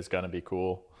to it is going to be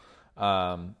cool.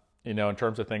 You know, in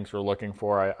terms of things we're looking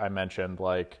for, I mentioned,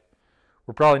 like,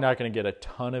 we're probably not going to get a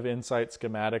ton of insight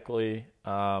schematically,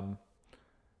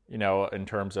 you know, in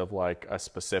terms of, like, a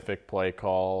specific play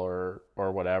call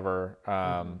or whatever.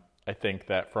 I think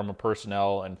that from a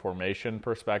personnel and formation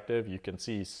perspective, you can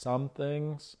see some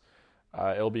things.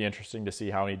 It'll be interesting to see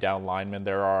how many down linemen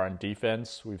there are on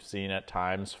defense. We've seen at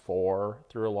times 4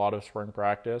 through a lot of spring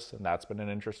practice, and that's been an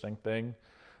interesting thing.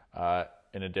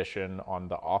 In addition, on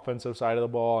the offensive side of the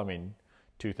ball, I mean,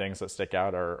 2 things that stick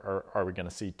out are we going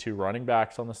to see 2 running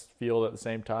backs on the field at the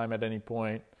same time at any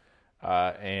point?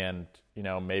 And, you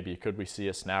know, maybe could we see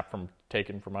a snap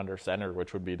taken from under center,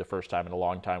 which would be the first time in a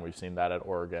long time we've seen that at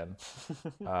Oregon.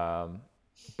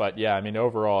 But yeah, I mean,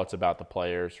 overall, it's about the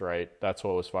players, right? That's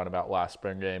what was fun about last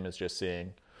spring game, is just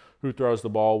seeing who throws the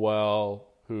ball well,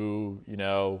 who,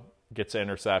 gets an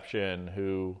interception,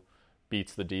 who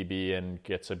beats the DB and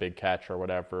gets a big catch or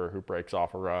whatever, who breaks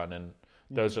off a run. And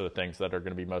those are the things that are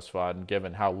going to be most fun.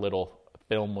 Given how little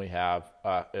film we have,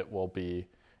 it will be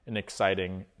an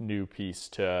exciting new piece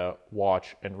to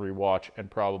watch and rewatch, and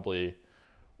probably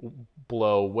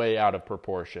blow way out of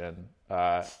proportion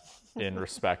in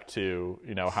respect to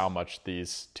how much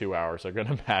these 2 hours are going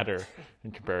to matter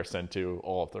in comparison to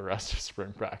all of the rest of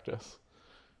spring practice.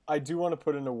 I do want to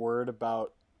put in a word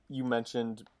about, you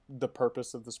mentioned the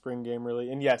purpose of the spring game,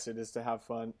 really, and yes, it is to have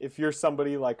fun. If you're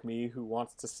somebody like me who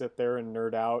wants to sit there and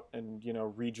nerd out and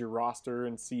read your roster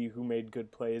and see who made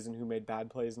good plays and who made bad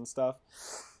plays and stuff,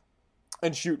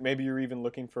 and shoot, maybe you're even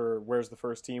looking for where's the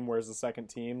first team, where's the second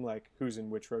team, like who's in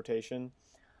which rotation,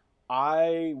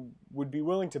 I would be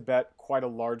willing to bet quite a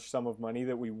large sum of money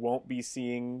that we won't be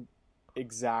seeing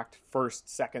exact first,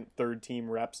 second, third team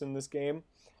reps in this game,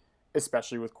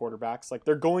 especially with quarterbacks. Like,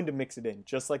 they're going to mix it in,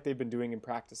 just like they've been doing in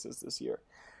practices this year,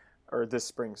 or this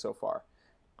spring so far.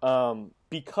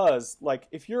 Because, like,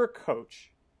 if you're a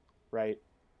coach, right,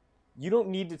 you don't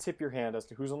need to tip your hand as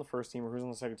to who's on the first team or who's on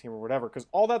the second team or whatever, because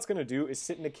all that's going to do is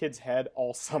sit in a kid's head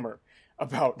all summer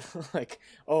about, like,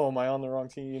 oh, am I on the wrong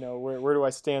team? Where do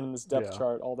I stand in this depth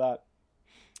chart? All that.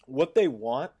 What they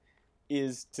want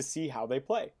is to see how they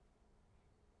play.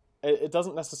 It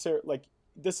doesn't necessarily, like,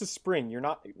 this is spring. You're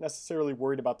not necessarily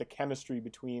worried about the chemistry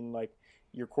between, like,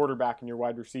 your quarterback and your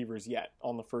wide receivers yet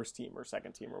on the first team or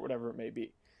second team or whatever it may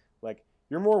be. Like,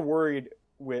 you're more worried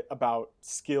about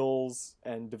skills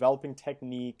and developing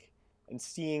technique and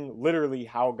seeing literally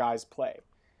how guys play.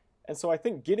 And so I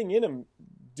think getting in and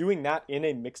doing that in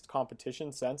a mixed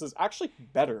competition sense is actually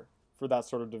better for that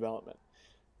sort of development.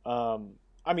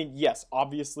 I mean, yes,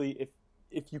 obviously,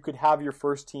 if you could have your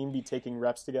first team be taking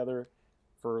reps together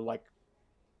for, like,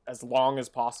 as long as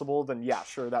possible, then yeah,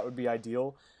 sure, that would be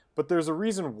ideal. But there's a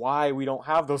reason why we don't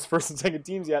have those first and second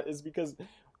teams yet, is because the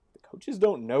coaches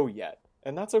don't know yet,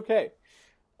 and that's okay.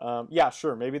 Yeah,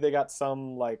 sure, maybe they got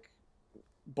some, like,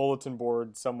 bulletin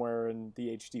board somewhere in the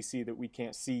HDC that we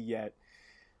can't see yet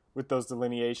with those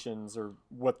delineations or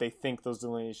what they think those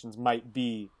delineations might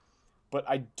be. But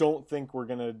I don't think we're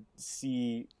going to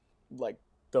see, like,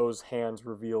 those hands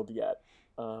revealed yet.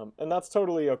 And that's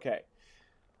totally okay.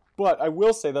 But I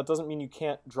will say that doesn't mean you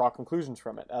can't draw conclusions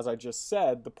from it. As I just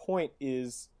said, the point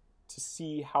is to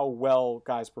see how well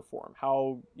guys perform,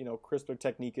 how, crisp their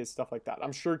technique is, stuff like that.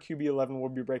 I'm sure QB11 will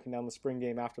be breaking down the spring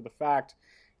game after the fact.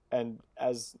 And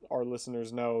as our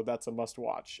listeners know, that's a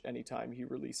must-watch anytime he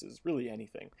releases really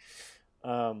anything.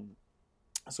 So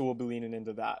we'll be leaning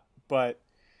into that. But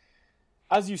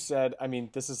as you said, I mean,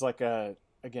 this is like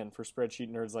again, for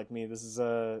spreadsheet nerds like me, this is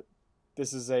a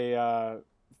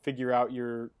figure out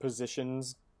your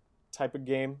positions type of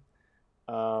game.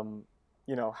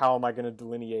 How am I going to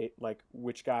delineate, like,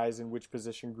 which guys in which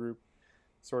position group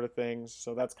sort of things.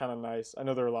 So that's kind of nice. I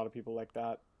know there are a lot of people like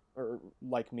that, or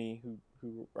like me,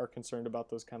 who are concerned about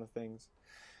those kind of things.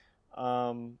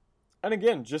 And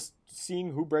again, just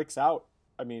seeing who breaks out.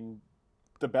 I mean,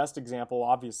 the best example,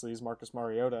 obviously, is Marcus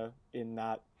Mariota in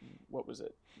that, what was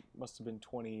it? Must have been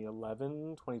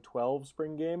 2011, 2012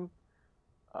 spring game.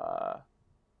 I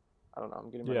don't know. I'm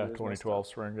getting my 2012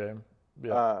 spring game.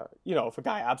 Yeah. If a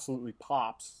guy absolutely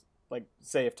pops, like,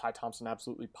 say if Ty Thompson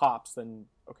absolutely pops, then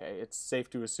okay, it's safe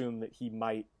to assume that he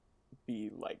might be,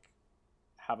 like,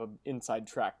 have an inside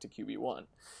track to QB1.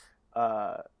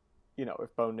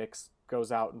 If Bo Nix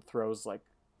goes out and throws, like,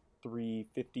 3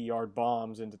 50-yard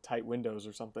bombs into tight windows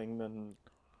or something, then,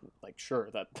 like, sure,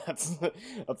 that's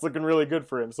looking really good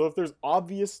for him. So if there's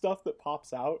obvious stuff that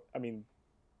pops out, I mean,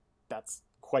 that's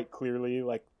quite clearly,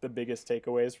 like, the biggest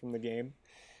takeaways from the game.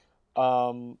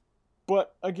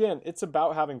 But again, it's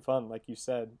about having fun, like you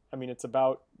said. I mean, it's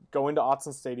about going to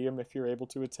Autzen Stadium if you're able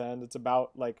to attend. It's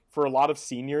about, like, for a lot of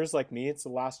seniors like me, it's the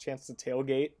last chance to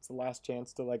tailgate. It's the last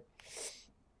chance to, like,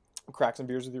 crack some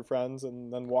beers with your friends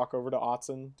and then walk over to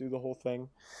Autzen, do the whole thing.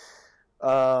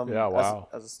 Wow.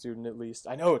 As a student, at least.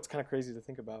 I know, it's kind of crazy to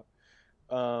think about.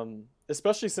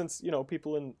 Especially since,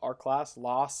 people in our class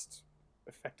lost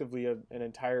effectively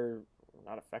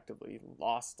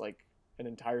lost, like, an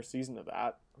entire season of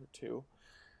that, or two,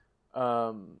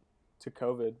 to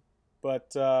COVID.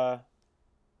 But,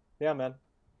 yeah, man.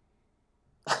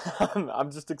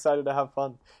 I'm just excited to have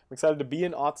fun. I'm excited to be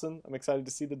in Autzen. I'm excited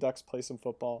to see the Ducks play some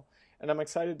football. And I'm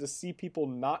excited to see people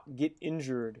not get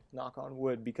injured, knock on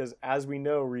wood, because as we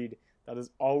know, Reed, that is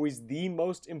always the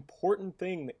most important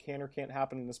thing that can or can't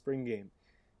happen in the spring game,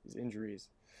 is injuries.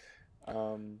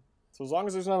 So as long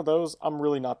as there's none of those, I'm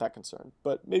really not that concerned.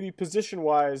 But maybe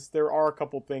position-wise, there are a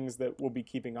couple things that we'll be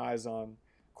keeping eyes on.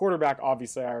 Quarterback,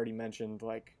 obviously, I already mentioned,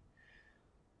 like,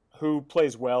 who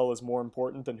plays well is more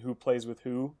important than who plays with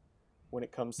who when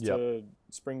it comes to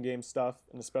spring game stuff,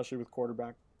 and especially with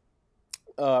quarterback.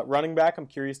 Running back, I'm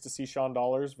curious to see Sean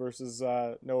Dollars versus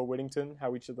Noah Whittington,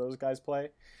 how each of those guys play.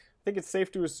 I think it's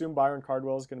safe to assume Byron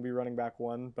Cardwell is going to be running back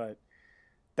one, but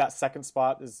that second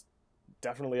spot is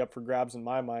definitely up for grabs in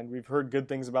my mind. We've heard good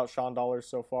things about Sean Dollars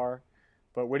so far,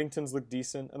 but Whittington's looked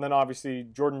decent. And then obviously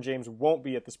Jordan James won't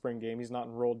be at the spring game. He's not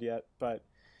enrolled yet, but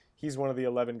he's one of the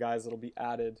 11 guys that'll be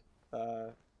added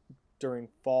during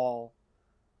fall.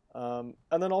 And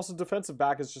then also defensive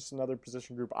back is just another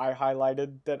position group I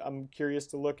highlighted that I'm curious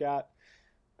to look at.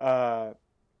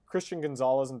 Christian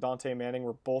Gonzalez and Dante Manning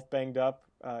were both banged up.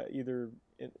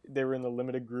 They were in the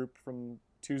limited group from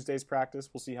Tuesday's practice.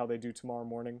 We'll see how they do tomorrow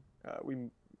morning.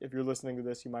 If you're listening to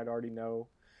this, you might already know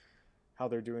how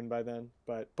they're doing by then.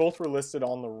 But both were listed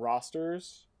on the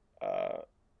rosters. It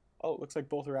looks like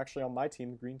both are actually on my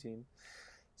team, the green team.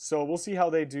 So we'll see how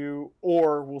they do,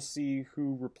 or we'll see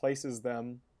who replaces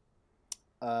them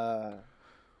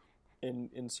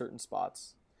in certain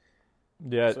spots.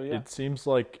 Yeah, so, it seems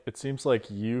like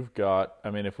you've got. I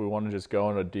mean, if we want to just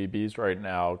go into DBs right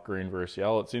now, green versus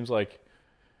yellow, it seems like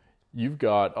you've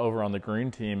got over on the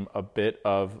green team a bit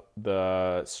of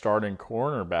the starting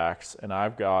cornerbacks, and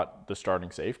I've got the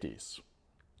starting safeties.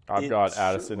 I've got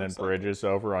Addison and Bridges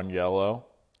over on yellow,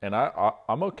 and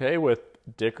I'm okay with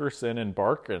Dickerson and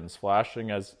Barkins flashing,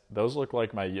 as those look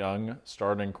like my young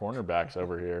starting cornerbacks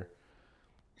over here.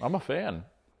 I'm a fan.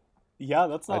 Yeah,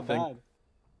 that's not bad.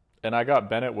 And I got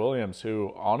Bennett Williams,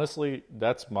 who honestly,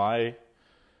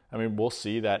 we'll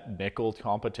see. That nickel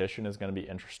competition is going to be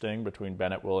interesting between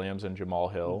Bennett Williams and Jamal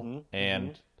Hill,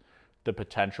 and the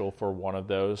potential for one of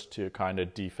those to kind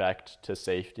of defect to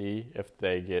safety if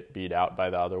they get beat out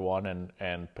by the other one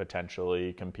and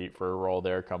potentially compete for a role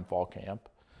there come fall camp.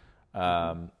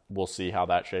 We'll see how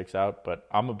that shakes out, but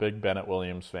I'm a big Bennett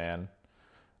Williams fan.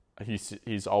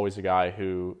 He's always a guy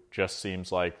who just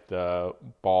seems like the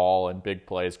ball and big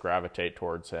plays gravitate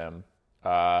towards him,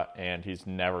 and he's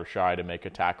never shy to make a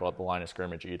tackle at the line of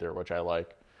scrimmage either, which I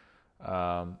like.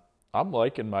 I'm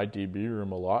liking my DB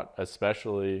room a lot,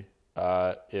 especially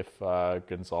if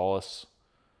Gonzalez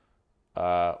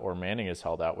or Manning is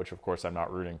held out, which of course I'm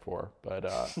not rooting for, but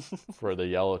for the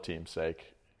yellow team's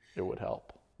sake, it would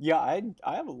help. Yeah,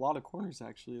 I have a lot of corners,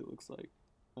 actually, it looks like.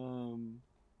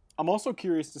 I'm also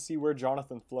curious to see where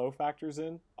Jonathan Flo factors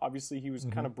in. Obviously, he was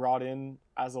kind of brought in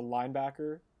as a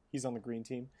linebacker. He's on the green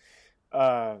team.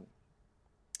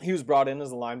 He was brought in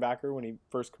as a linebacker when he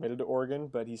first committed to Oregon,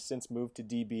 but he's since moved to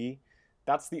DB.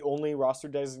 That's the only roster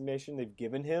designation they've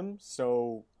given him,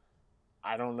 so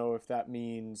I don't know if that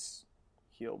means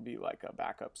he'll be like a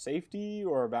backup safety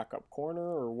or a backup corner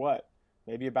or what.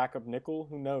 Maybe a backup nickel,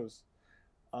 who knows.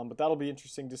 But that'll be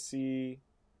interesting to see.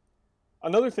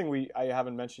 Another thing I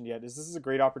haven't mentioned yet is this is a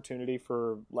great opportunity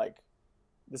for, like,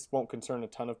 this won't concern a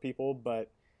ton of people, but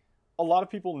a lot of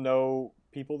people know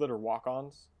people that are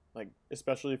walk-ons. Like,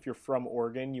 especially if you're from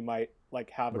Oregon, you might, like,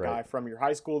 have a guy from your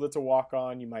high school that's a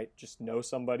walk-on. You might just know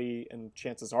somebody, and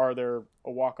chances are they're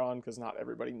a walk-on because not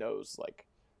everybody knows, like,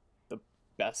 the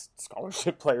best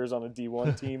scholarship players on a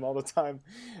D1 team all the time.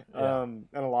 And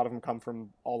a lot of them come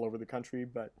from all over the country.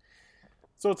 But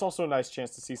so it's also a nice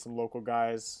chance to see some local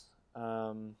guys.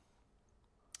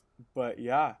 But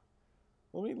yeah,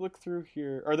 let me look through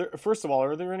here. First of all,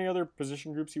 are there any other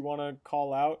position groups you want to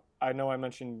call out? I know I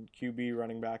mentioned QB,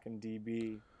 running back, and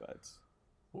DB, but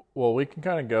well, we can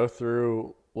kind of go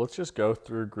through. Let's just go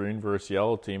through green versus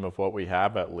yellow team of what we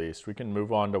have at least. We can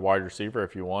move on to wide receiver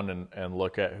if you want and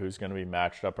look at who's going to be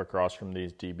matched up across from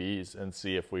these DBs and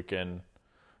see if we can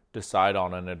decide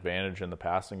on an advantage in the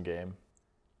passing game.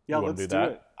 Yeah, let's do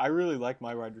it. I really like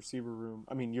my wide receiver room.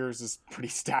 I mean, yours is pretty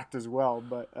stacked as well,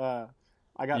 but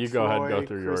I got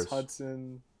Chris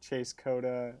Hudson, Chase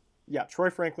Cota. Yeah, Troy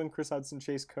Franklin, Chris Hudson,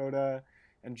 Chase Cota,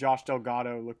 and Josh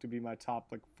Delgado look to be my top,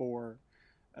 like, 4.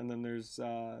 And then there's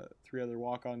 3 other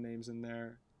walk-on names in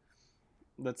there.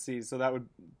 Let's see. So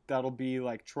that'll be,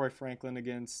 like, Troy Franklin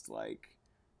against, like,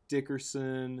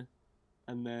 Dickerson,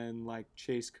 and then, like,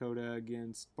 Chase Cota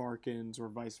against Barkins or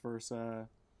vice versa.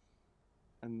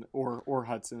 And or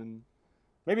Hudson.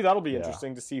 Maybe that'll be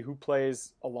interesting to see who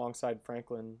plays alongside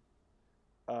Franklin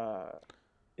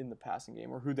in the passing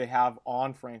game, or who they have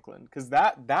on Franklin, because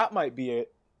that might be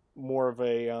more of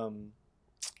a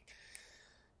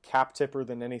cap tipper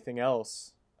than anything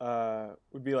else.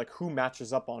 Would be like who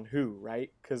matches up on who,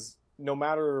 right? Because no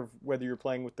matter whether you're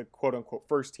playing with the quote-unquote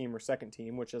first team or second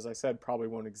team, which, as I said, probably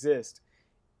won't exist,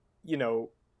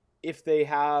 if they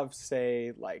have,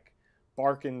 say, like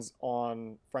Barkins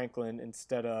on Franklin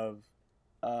instead of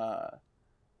like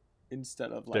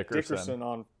Dickerson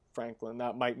on Franklin,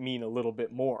 that might mean a little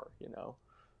bit more,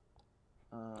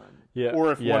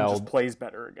 or if one just plays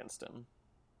better against him.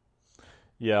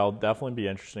 Yeah, it'll definitely be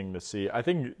interesting to see. I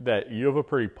think that you have a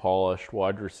pretty polished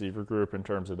wide receiver group in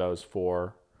terms of those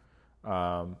four.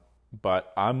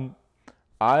 But I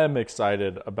am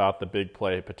excited about the big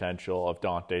play potential of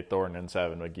Dante Thornton and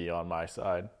Seven McGee on my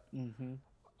side. Mm-hmm.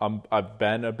 I've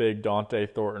been a big Dante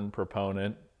Thornton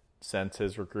proponent since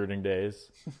his recruiting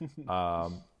days.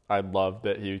 I love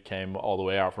that he came all the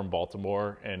way out from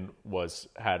Baltimore and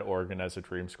had Oregon as a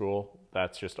dream school.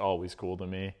 That's just always cool to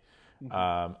me.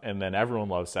 Mm-hmm. And then everyone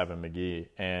loves Seven McGee,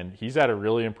 and he's had a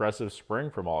really impressive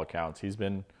spring from all accounts. He's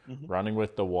been running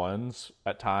with the ones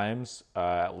at times,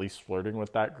 at least flirting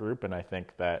with that group, and I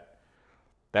think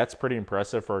that's pretty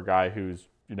impressive for a guy who's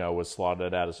was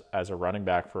slotted as a running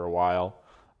back for a while.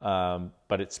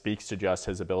 But it speaks to just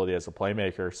his ability as a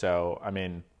playmaker. So I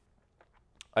mean,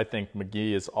 I think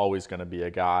McGee is always going to be a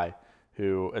guy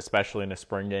who, especially in a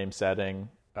spring game setting,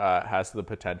 has the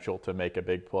potential to make a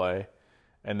big play.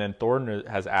 And then Thornton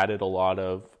has added a lot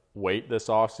of weight this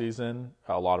offseason,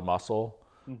 a lot of muscle,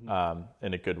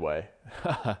 in a good way.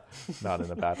 Not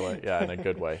in a bad way. Yeah, in a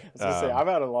good way. I was going to say, I've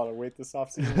had a lot of weight this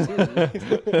offseason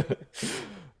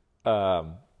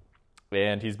too.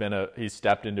 And he's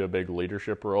stepped into a big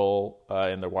leadership role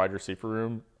in the wide receiver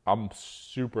room. I'm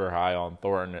super high on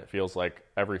Thornton. It feels like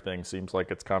everything seems like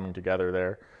it's coming together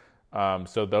there.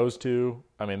 So those two,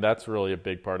 I mean, that's really a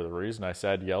big part of the reason I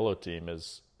said yellow team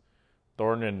is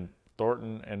Thornton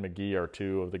and McGee are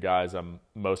two of the guys I'm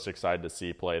most excited to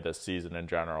see play this season in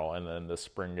general and then the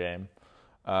spring game.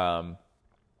 And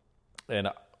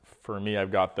for me,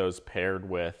 I've got those paired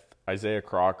with Isaiah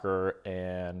Crocker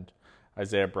and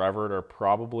Isaiah Brevard are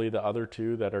probably the other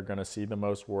two that are going to see the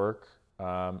most work.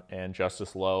 And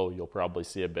Justice Lowe, you'll probably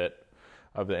see a bit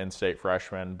of the in-state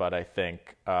freshman, but I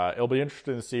think it'll be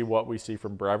interesting to see what we see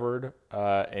from Brevard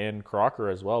and Crocker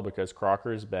as well, because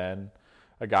Crocker's been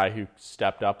a guy who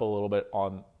stepped up a little bit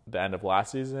on the end of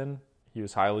last season. He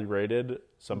was highly rated.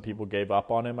 Some people gave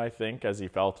up on him, I think, as he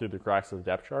fell through the cracks of the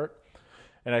depth chart.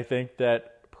 And I think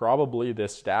that probably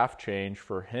this staff change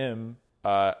for him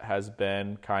has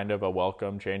been kind of a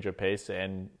welcome change of pace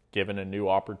and given a new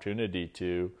opportunity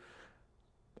to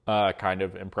kind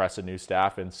of impress a new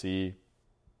staff and see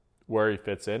where he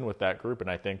fits in with that group.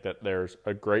 And I think that there's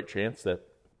a great chance that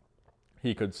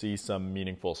he could see some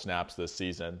meaningful snaps this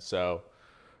season. So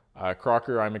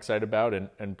Crocker I'm excited about,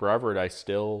 and Brevard I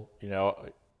still,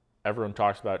 everyone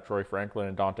talks about Troy Franklin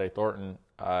and Dante Thornton,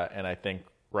 and I think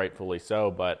rightfully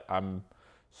so, but I'm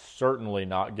certainly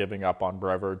not giving up on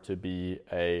Brevard to be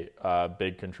a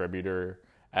big contributor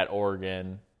at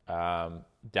Oregon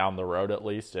down the road at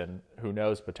least, and who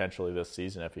knows, potentially this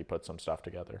season if he puts some stuff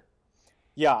together.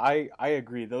 Yeah, I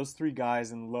agree. Those three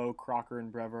guys in Lowe, Crocker,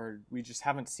 and Brevard, we just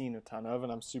haven't seen a ton of,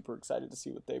 and I'm super excited to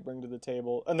see what they bring to the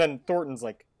table. And then Thornton's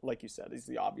like you said, he's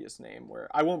the obvious name where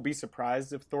I won't be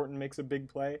surprised if Thornton makes a big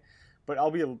play, but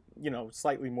I'll be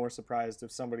slightly more surprised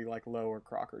if somebody like Lowe or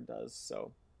Crocker does.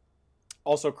 So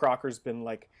also Crocker's been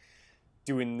like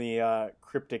doing the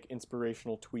cryptic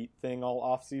inspirational tweet thing all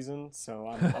off season, so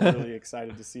I'm really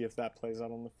excited to see if that plays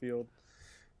out on the field.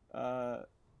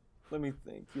 Let me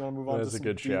think. You want to move on to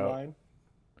some D-line?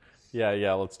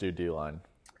 Yeah, let's do D-line.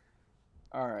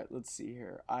 All right, let's see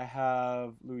here. I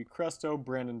have Louis Cresto,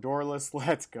 Brandon Dorless.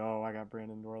 Let's go. I got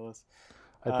Brandon Dorless.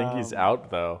 I think he's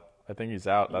out, though. I think he's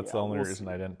out. That's the only reason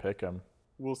I didn't pick him.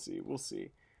 We'll see.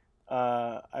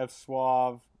 I have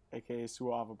Suave, a.k.a.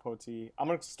 Suave Apoti. I'm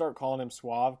going to start calling him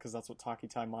Suave because that's what Taki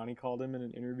Taimani called him in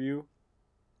an interview.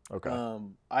 Okay.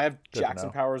 I have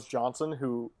Jackson Powers Johnson,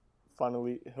 who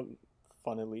funnily,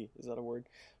 is that a word?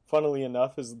 Funnily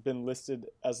enough, has been listed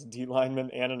as a D lineman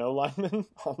and an O lineman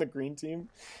on the green team.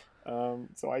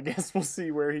 So I guess we'll see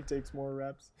where he takes more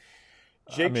reps.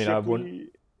 Jake Shipley,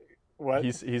 what?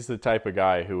 He's the type of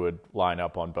guy who would line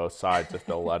up on both sides if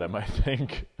they'll let him, I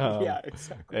think. Yeah,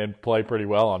 exactly. And play pretty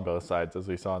well on both sides, as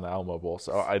we saw in the Alamo Bowl.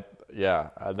 So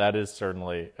that is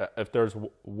certainly, if there's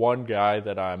one guy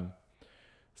that I'm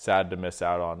sad to miss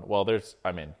out on. Well,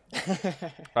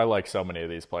 I like so many of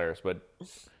these players, but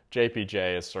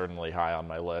JPJ is certainly high on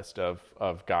my list of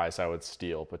guys I would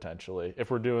steal potentially. If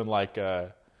we're doing like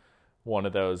one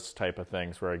of those type of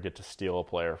things where I get to steal a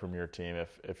player from your team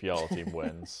if yellow team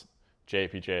wins,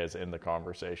 JPJ is in the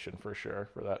conversation for sure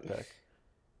for that pick.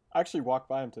 I actually walked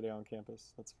by him today on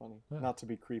campus. That's funny. Yeah. Not to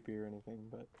be creepy or anything,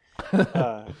 but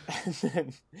and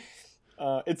then,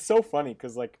 it's so funny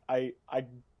because like I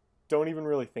don't even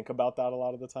really think about that a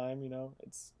lot of the time.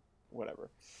 It's whatever.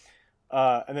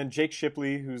 And then Jake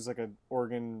Shipley, who's like an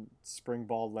Oregon spring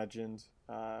ball legend.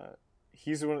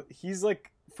 He's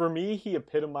like, for me, he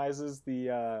epitomizes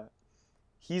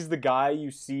he's the guy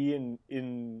you see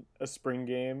in a spring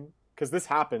game, because this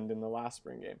happened in the last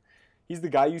spring game. He's the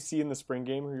guy you see in the spring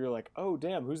game who you're like, oh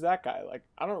damn, who's that guy? Like,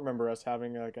 I don't remember us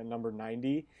having like a number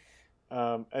 90,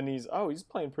 and he's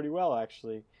playing pretty well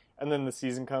actually. And then the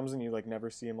season comes and you like never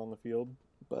see him on the field.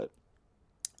 But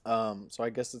so I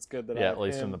guess it's good that at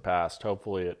least in the past.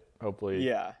 Hopefully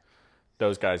yeah,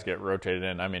 those guys get rotated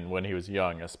in. I mean, when he was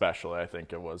young, especially, I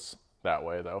think it was that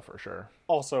way though for sure.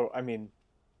 Also, I mean,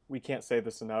 we can't say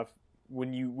this enough.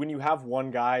 When you have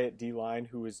one guy at D-line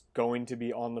who is going to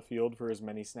be on the field for as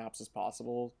many snaps as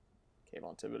possible,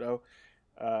 Kayvon Thibodeaux,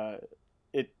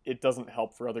 it doesn't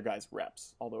help for other guys'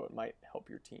 reps, although it might help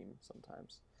your team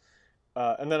sometimes.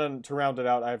 And then to round it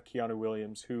out, I have Keanu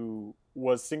Williams, who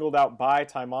was singled out by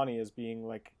Taimani as being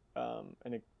like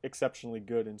an exceptionally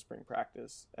good in spring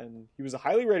practice. And he was a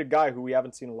highly rated guy who we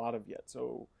haven't seen a lot of yet,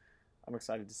 so I'm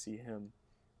excited to see him.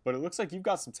 But it looks like you've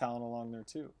got some talent along there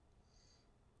too.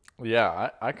 Yeah,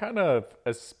 I kind of,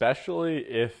 especially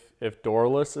if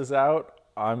Dorless is out,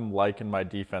 I'm liking my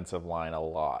defensive line a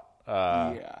lot.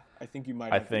 Yeah, I think you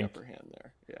might have the upper hand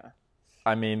there. Yeah.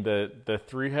 I mean, the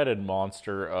three-headed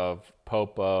monster of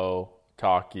Popo,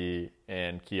 Taki,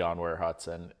 and Keon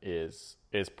Ware-Hudson is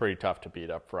pretty tough to beat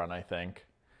up front, I think.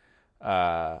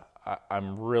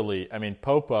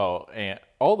 Popo and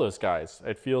all those guys,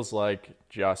 it feels like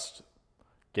just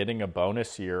getting a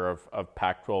bonus year of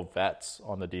Pac-12 vets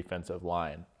on the defensive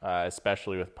line,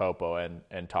 especially with Popo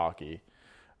and Taki.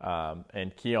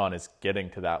 And Keon is getting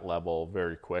to that level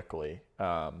very quickly.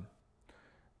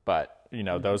 But,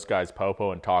 those guys,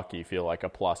 Popo and Taki, feel like a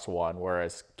 +1,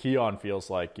 whereas Keon feels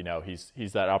like, he's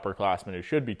that upperclassman who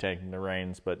should be taking the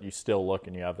reins, but you still look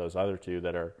and you have those other two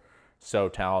that are so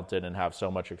talented and have so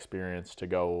much experience to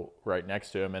go right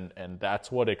next to him. And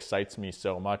that's what excites me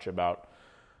so much about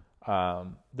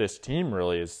this team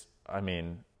really is,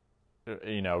 going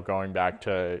back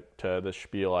to the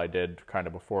spiel I did kind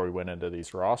of before we went into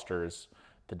these rosters,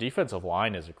 the defensive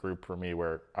line is a group for me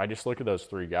where I just look at those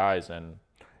three guys and,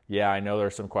 yeah, I know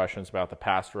there's some questions about the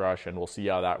pass rush, and we'll see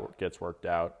how that gets worked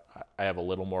out. I have a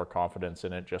little more confidence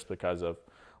in it just because of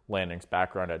Landing's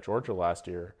background at Georgia last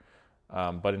year.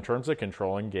 But in terms of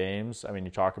controlling games, you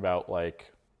talk about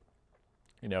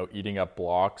eating up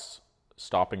blocks,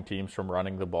 stopping teams from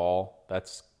running the ball.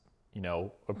 That's,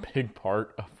 a big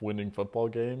part of winning football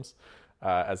games,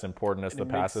 as important as the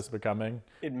pass is becoming.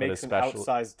 It makes an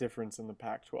outsized difference in the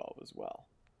Pac-12 as well.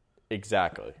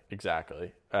 Exactly.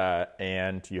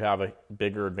 And you have a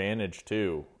bigger advantage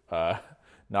too.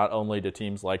 Not only do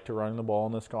teams like to run the ball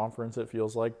in this conference, it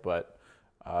feels like, but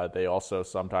they also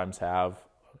sometimes have,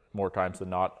 more times than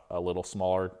not, a little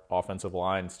smaller offensive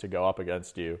lines to go up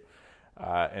against you.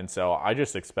 And so I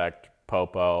just expect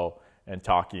Popo and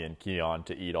Taki and Keon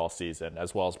to eat all season,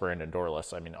 as well as Brandon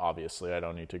Dorless. Obviously, I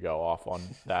don't need to go off on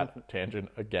that tangent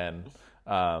again.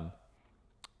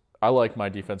 I like my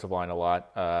defensive line a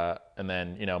lot. And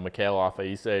then, Mikhail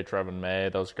Afaise, Trevin May,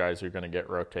 those guys are going to get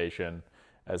rotation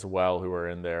as well who are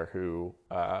in there who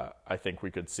I think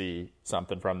we could see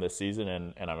something from this season,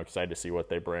 and I'm excited to see what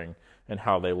they bring and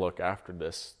how they look after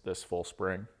this full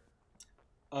spring.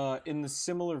 In the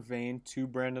similar vein to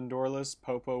Brandon Dorless,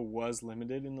 Popo was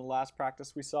limited in the last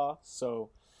practice we saw, so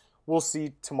we'll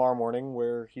see tomorrow morning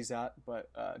where he's at, but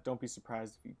don't be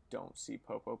surprised if you don't see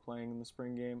Popo playing in the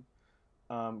spring game.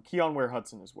 Keon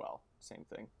Ware-Hudson as well, same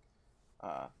thing.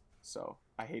 So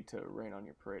I hate to rain on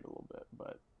your parade a little bit,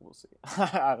 but we'll see.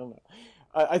 I don't know.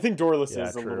 I think Dorless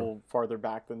is a little farther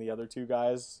back than the other two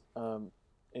guys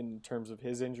in terms of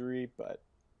his injury, but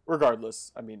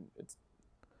regardless, it's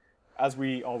as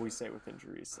we always say with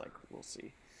injuries, we'll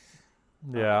see.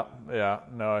 Yeah.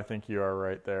 No, I think you are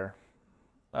right there.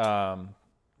 All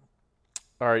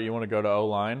right, you want to go to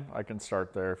O-line? I can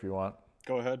start there if you want.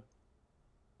 Go ahead.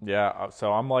 Yeah,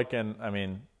 so I'm liking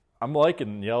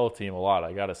the yellow team a lot,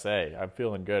 I got to say. I'm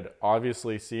feeling good.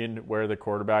 Obviously, seeing where the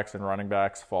quarterbacks and running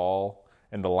backs fall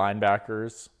and the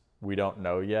linebackers, we don't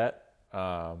know yet.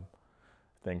 I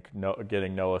think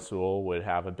getting Noah Sewell would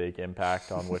have a big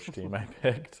impact on which team I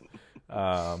picked,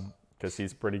 because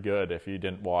he's pretty good if you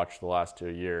didn't watch the last 2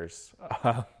 years.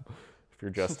 If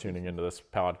you're just tuning into this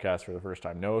podcast for the first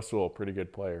time, Noah Sewell, pretty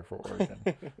good player for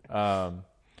Oregon.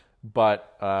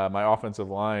 But my offensive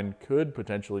line could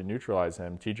potentially neutralize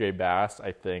him. TJ Bass,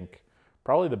 I think,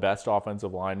 probably the best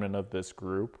offensive lineman of this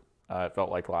group. It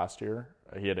felt like last year.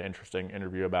 He had an interesting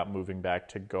interview about moving back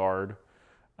to guard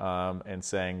and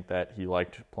saying that he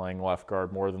liked playing left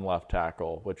guard more than left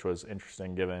tackle, which was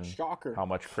interesting given Shocker. how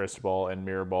much Cristobal and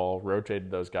Mirabal rotated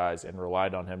those guys and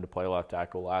relied on him to play left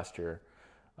tackle last year.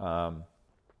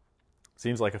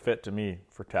 Seems like a fit to me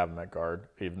for Tavim at guard,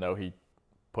 even though he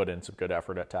put in some good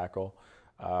effort at tackle.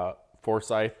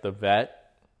 Forsyth, the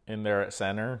vet, in there at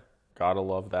center. Gotta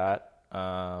love that.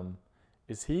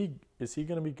 Is he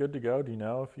going to be good to go? Do you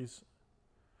know if he's?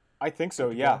 I think so.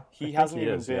 Yeah, he hasn't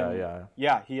even been.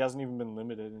 Yeah, he hasn't even been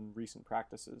limited in recent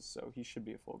practices, so he should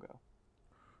be a full go.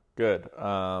 Good.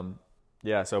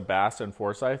 So Bass and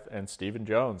Forsyth and Stephen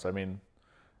Jones. I mean,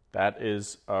 that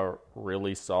is a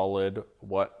really solid,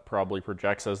 what probably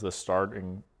projects as the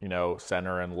starting,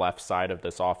 center and left side of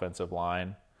this offensive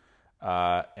line.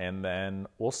 And then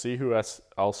we'll see who else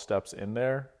steps in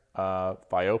there.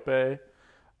 Fiope,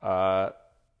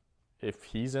 if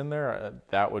he's in there,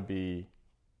 that would be,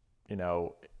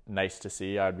 nice to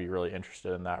see. I'd be really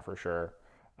interested in that for sure.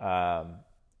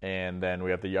 And then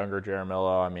we have the younger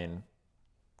Jaramillo. I mean,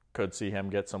 could see him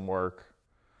get some work.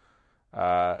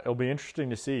 It'll be interesting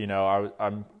to see.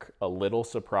 I'm a little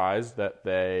surprised that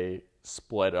they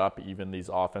split up even these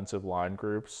offensive line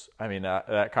groups. I mean,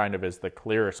 that kind of is the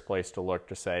clearest place to look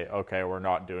to say, okay, we're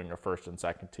not doing a first and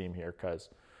second team here because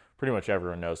pretty much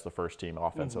everyone knows the first team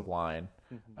offensive line,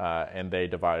 and they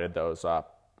divided those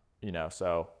up.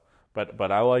 So.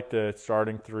 But I like the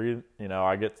starting three.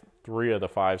 I get 3 of the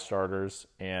 5 starters,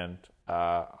 and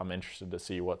I'm interested to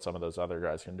see what some of those other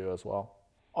guys can do as well.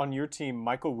 On your team,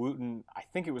 Michael Wooten, I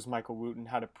think it was Michael Wooten,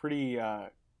 had a pretty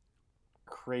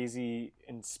crazy,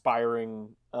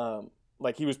 inspiring,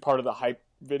 he was part of the hype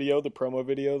video, the promo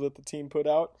video that the team put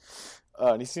out.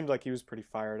 And he seemed like he was pretty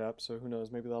fired up, so who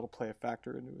knows, maybe that'll play a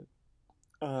factor into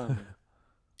it.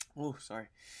 Sorry.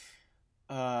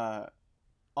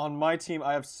 On my team,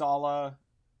 I have Saleh,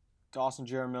 Dawson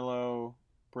Jaramillo,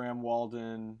 Bram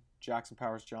Walden, Jackson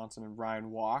Powers Johnson, and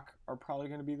Ryan Walk are probably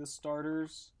going to be the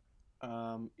starters.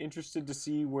 Interested to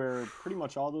see where pretty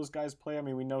much all those guys play. I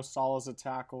mean, we know Saleh's a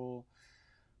tackle,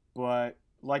 but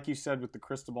like you said with the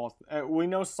Cristobal, we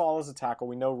know Saleh's a tackle.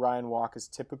 We know Ryan Walk is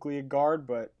typically a guard,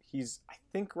 but I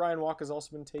think Ryan Walk has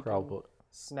also been taking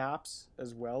snaps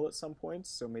as well at some points,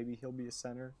 so maybe he'll be a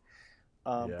center.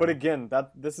 But again,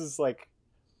 this is like,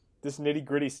 this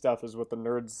nitty-gritty stuff is what the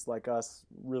nerds like us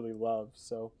really love.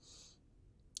 So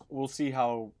we'll see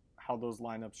how those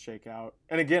lineups shake out.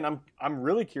 And again, I'm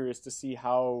really curious to see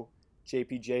how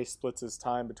JPJ splits his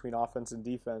time between offense and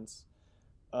defense.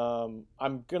 I'm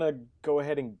gonna go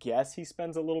ahead and guess he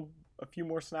spends a few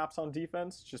more snaps on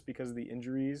defense just because of the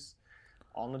injuries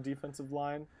on the defensive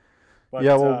line. But,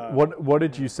 what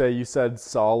did you say? You said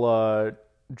Saleh,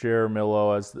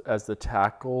 Jaramillo as the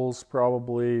tackles,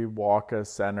 probably Walk as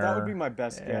center. That would be my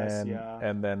best guess. Yeah,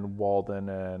 and then Walden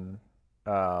and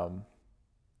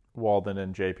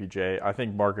JPJ. I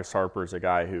think Marcus Harper is a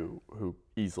guy who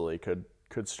easily could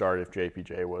start if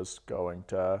JPJ was going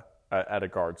to at a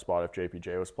guard spot if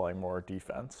JPJ was playing more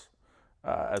defense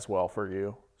as well for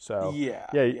you. So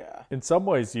yeah. In some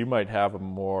ways, you might have a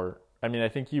more. I mean, I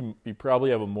think you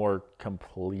probably have a more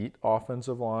complete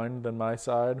offensive line than my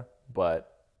side, but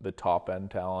the top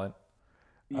end talent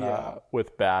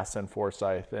with Bass and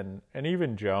Forsyth and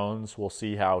even Jones, we'll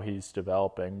see how he's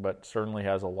developing, but certainly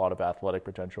has a lot of athletic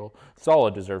potential.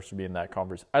 Saleh deserves to be in that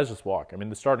conversation, as does Walk. I mean,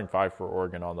 the starting 5 for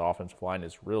Oregon on the offensive line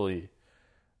is really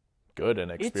good and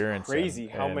experienced. It's crazy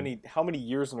how many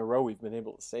years in a row we've been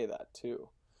able to say that too.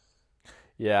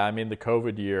 Yeah, I mean, the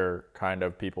COVID year, kind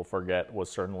of people forget, was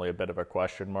certainly a bit of a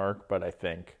question mark, but I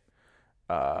think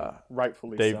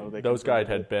rightfully so. Those guys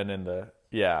had been in the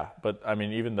but I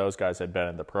mean, even those guys had been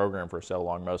in the program for so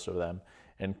long, most of them,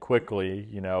 and quickly,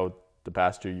 the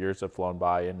past 2 years have flown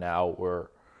by, and now we're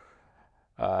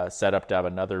set up to have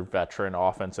another veteran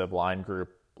offensive line group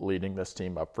leading this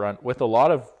team up front with a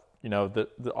lot of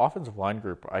the offensive line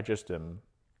group. I just am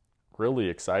really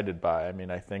excited by. I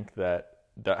mean, I think that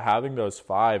having those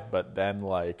 5, but then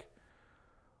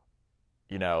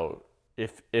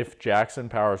if Jackson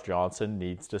Powers Johnson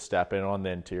needs to step in on the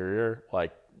interior,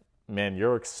 man,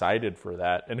 you're excited for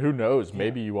that. And who knows,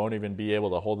 maybe you won't even be able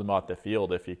to hold him off the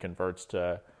field if he converts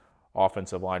to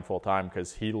offensive line full time,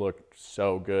 because he looked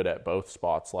so good at both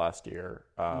spots last year,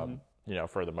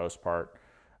 for the most part.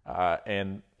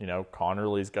 And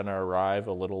Connerly's going to arrive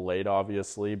a little late,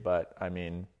 obviously, but I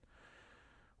mean,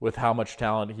 with how much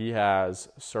talent he has,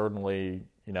 certainly,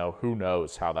 who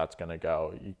knows how that's going to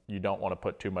go. You don't want to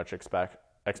put too much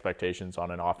expectations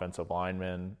on an offensive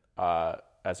lineman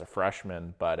as a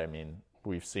freshman, but I mean,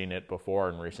 we've seen it before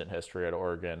in recent history at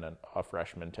Oregon, and a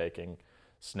freshman taking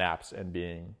snaps and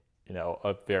being,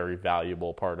 a very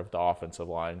valuable part of the offensive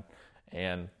line.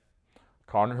 And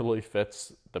Conerly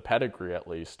fits the pedigree, at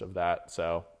least, of that.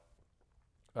 So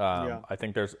I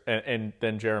think there's, and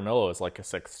then Jaramillo is like a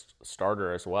sixth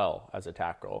starter as well as a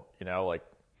tackle, like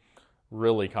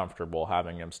really comfortable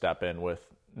having him step in with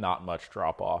not much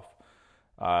drop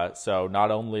off. So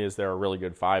not only is there a really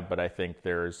good five, but I think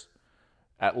there's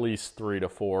at least 3 to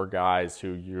 4 guys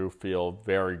who you feel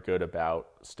very good about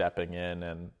stepping in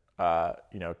and,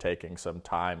 taking some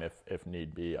time if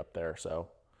need be up there. So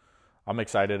I'm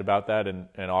excited about that. And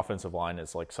offensive line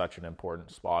is like such an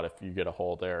important spot. If you get a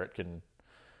hole there, it can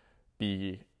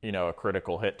be, a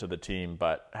critical hit to the team,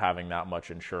 but having that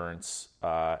much insurance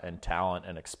and talent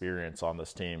and experience on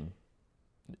this team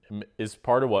is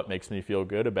part of what makes me feel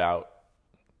good about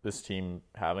this team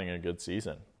having a good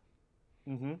season.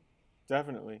 Mm-hmm.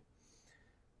 Definitely.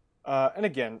 And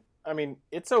again, I mean,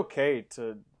 it's okay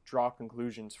to draw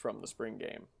conclusions from the spring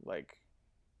game, like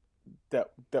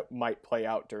that might play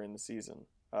out during the season.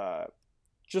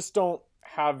 Just don't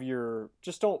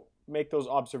make those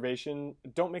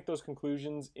don't make those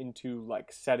conclusions into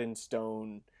like set in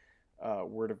stone,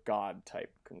 word of God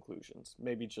type conclusions.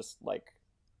 Maybe just like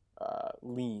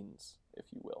leans, if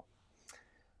you will.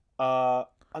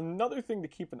 Another thing to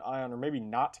keep an eye on, or maybe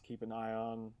not to keep an eye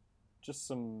on, just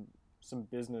some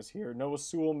business here. Noah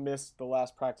Sewell missed the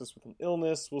last practice with an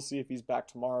illness. We'll see if he's back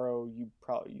tomorrow.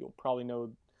 You'll probably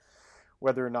know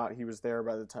whether or not he was there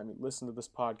by the time you listen to this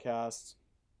podcast.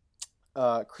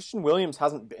 Christian Williams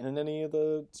hasn't been in any of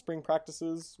the spring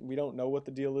practices. We don't know what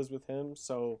the deal is with him,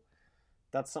 so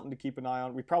that's something to keep an eye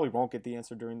on. We probably won't get the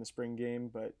answer during the spring game,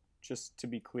 but just to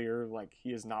be clear, like,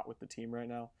 he is not with the team right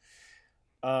now.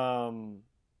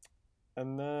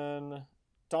 And then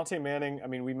Dante Manning, I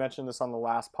mean, we mentioned this on the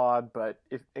last pod, but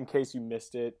in case you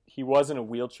missed it, he was in a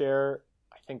wheelchair,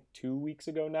 I think 2 weeks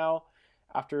ago now,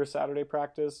 after a Saturday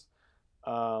practice.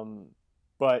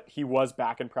 But he was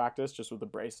back in practice just with a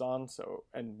brace on,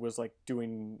 and was like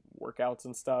doing workouts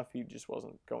and stuff. He just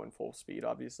wasn't going full speed,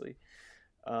 obviously.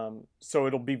 So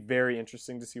it'll be very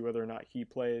interesting to see whether or not he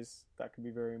plays. That could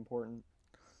be very important.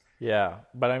 Yeah,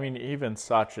 but I mean, even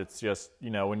such, it's just,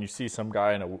 when you see some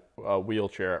guy in a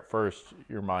wheelchair at first,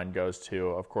 your mind goes to,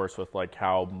 of course, with like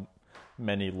how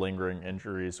many lingering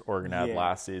injuries Oregon had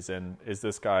last season. Is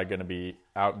this guy going to be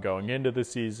out going into the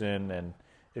season? And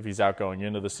if he's out going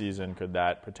into the season, could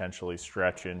that potentially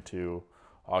stretch into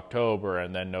October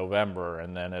and then November?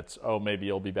 And then it's, maybe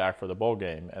he'll be back for the bowl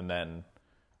game. And then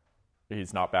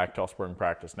he's not back till spring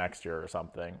practice next year or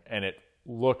something. And it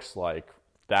looks like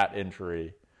that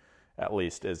injury, at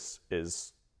least, is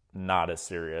not as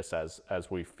serious as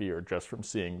we feared just from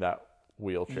seeing that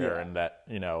wheelchair, and that,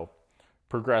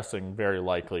 progressing very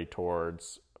likely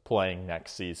towards playing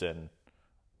next season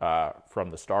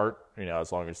from the start,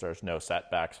 as long as there's no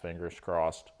setbacks, fingers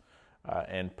crossed.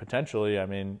 And potentially, I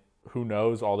mean, who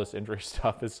knows, all this injury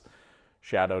stuff is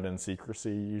shadowed in secrecy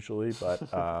usually, but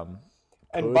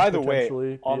and by the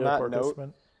way, on that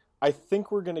note, I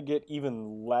think we're going to get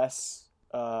even less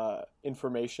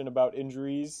information about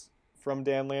injuries from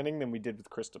Dan Lanning than we did with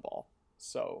Cristobal.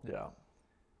 So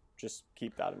just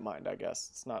keep that in mind, I guess.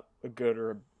 It's not a good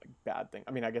or a bad thing.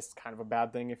 I mean, I guess it's kind of a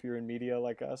bad thing if you're in media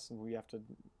like us and we have to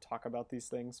talk about these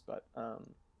things, but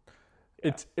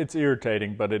it's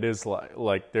irritating, but it is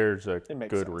like there's a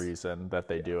good sense. Reason that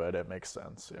they do it. It makes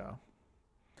sense,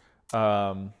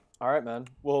 All right, man.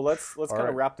 Well, let's kind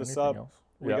of wrap this up. Else?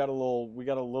 We got a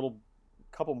little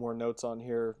couple more notes on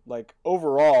here. Like,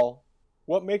 overall,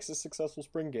 what makes a successful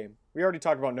spring game? We already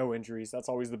talked about no injuries. That's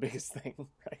always the biggest thing,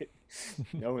 right?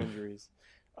 No injuries.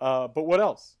 But what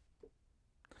else?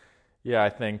 Yeah,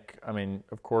 I mean,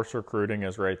 of course, recruiting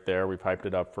is right there. We've hyped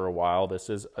it up for a while. This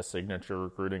is a signature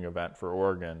recruiting event for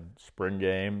Oregon. Spring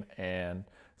game and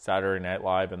Saturday Night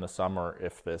Live in the summer,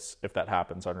 if that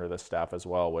happens under this staff as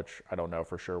well, which I don't know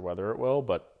for sure whether it will,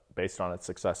 but based on its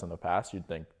success in the past, you'd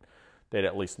think they'd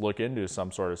at least look into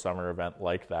some sort of summer event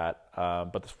like that.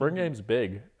 But the spring game's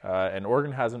big, and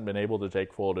Oregon hasn't been able to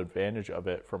take full advantage of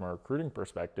it from a recruiting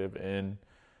perspective in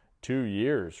 2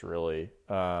 years, really.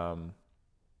 Last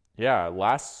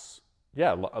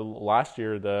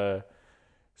year the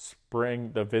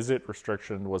visit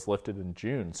restriction was lifted in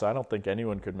June, so I don't think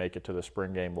anyone could make it to the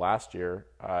spring game last year.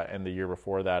 And the year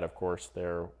before that, of course,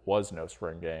 there was no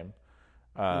spring game.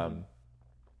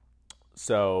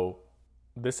 So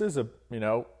this is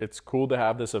it's cool to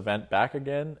have this event back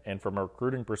again. And from a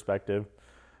recruiting perspective,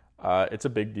 it's a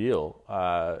big deal.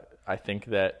 I think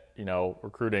that,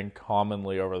 recruiting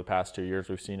commonly over the past 2 years,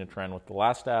 we've seen a trend with the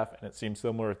last staff, and it seems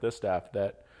similar with this staff,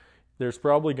 that there's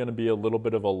probably going to be a little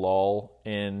bit of a lull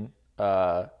in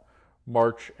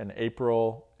March and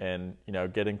April, and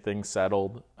getting things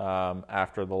settled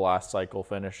after the last cycle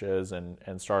finishes, and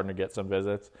starting to get some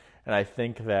visits. And I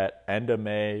think that end of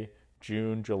May,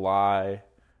 June, July,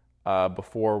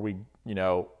 before we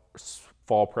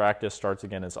fall practice starts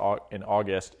again in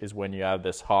August, is when you have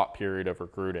this hot period of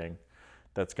recruiting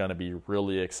that's going to be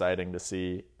really exciting to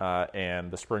see,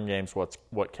 and the spring game's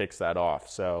what kicks that off.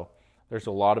 So there's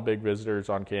a lot of big visitors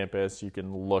on campus. You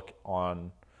can look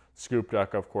on Scoop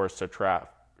Duck, of course, to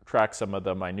track some of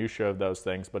the minutia of those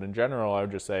things. But in general, I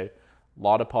would just say a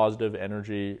lot of positive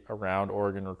energy around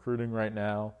Oregon recruiting right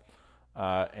now.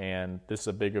 And this is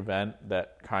a big event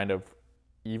that kind of,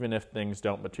 even if things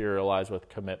don't materialize with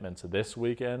commitments this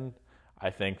weekend, I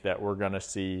think that we're going to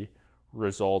see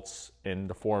results in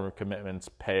the form of commitments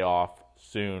pay off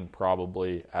soon,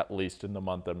 probably at least in the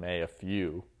month of May, a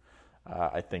few.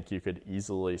 I think you could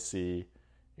easily see,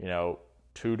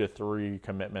 2 to 3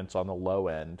 commitments on the low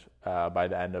end by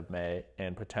the end of May,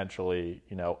 and potentially,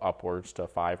 upwards to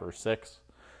 5 or 6,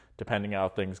 depending how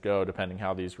things go, depending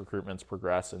how these recruitments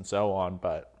progress and so on.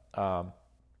 But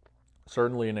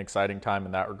certainly an exciting time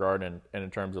in that regard. And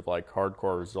in terms of like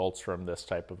hardcore results from this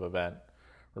type of event,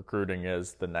 recruiting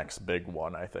is the next big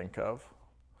one I think of.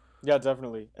 Yeah,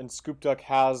 definitely. And Scoop Duck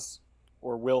has,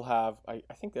 or will have, I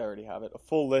think they already have it, a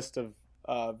full list of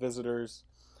visitors.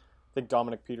 I think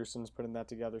Dominic Peterson's putting that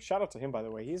together. Shout out to him, by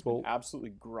the way. He's been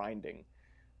absolutely grinding.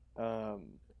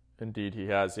 Indeed, he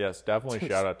has. Yes, definitely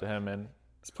shout out to him. And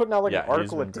he's putting out like an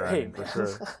article a day, for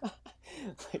sure.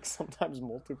 Like sometimes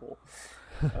multiple.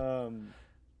 So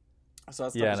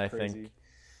that's and crazy.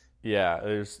 I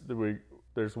think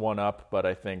there's one up, but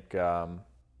I think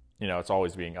it's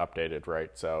always being updated, right?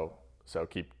 So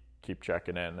keep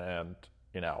checking in, and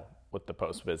with the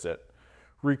post visit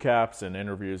recaps and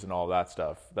interviews and all that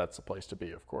stuff, that's the place to be,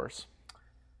 of course.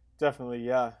 Definitely,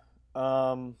 yeah.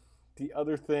 The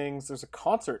other things, there's a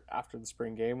concert after the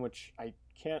spring game, which I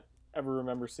can't ever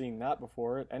remember seeing that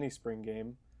before at any spring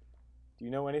game. Do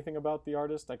you know anything about the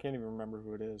artist? I can't even remember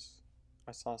who it is.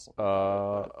 I saw something.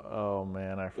 Oh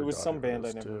man, I forgot. It was some band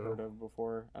I never heard of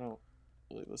before. I don't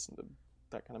really listen to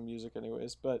that kind of music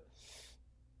anyways, but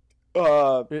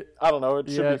I don't know. It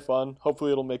should be fun.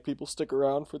 Hopefully it'll make people stick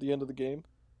around for the end of the game.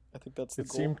 I think that's the goal.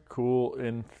 It seemed cool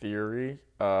in theory,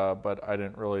 but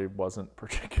I wasn't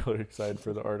particularly excited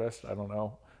for the artist. I don't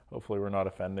know. Hopefully we're not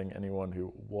offending anyone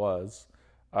who was.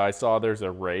 I saw there's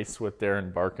a race with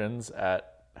Darren Barkins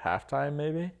at halftime,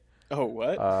 maybe. Oh,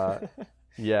 what?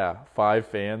 Yeah, 5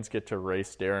 fans get to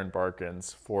race Darren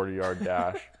Barkins' 40-yard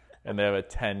dash, and they have a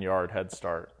 10-yard head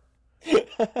start.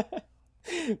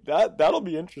 That'll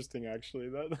be interesting, actually.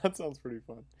 That sounds pretty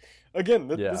fun. Again,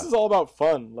 this is all about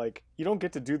fun. Like, you don't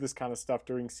get to do this kind of stuff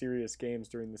during serious games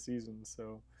during the season.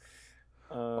 So,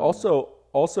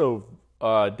 also,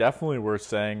 definitely we're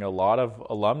saying a lot of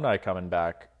alumni coming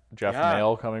back. Jeff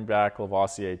Mail coming back,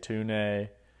 Lavoisier Tune.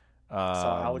 I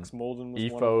saw Alex Molden was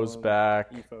Efo's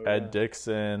back. Efo, Ed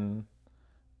Dixon.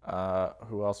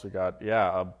 Who else we got?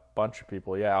 Yeah, a bunch of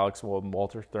people. Yeah, Alex Molden,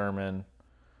 Walter Thurman.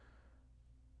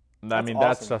 That's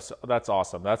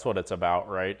awesome. That's what it's about,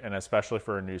 right? And especially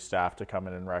for a new staff to come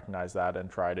in and recognize that and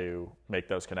try to make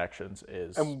those connections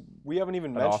is. And we haven't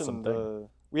even mentioned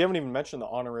the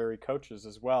honorary coaches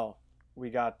as well. We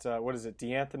got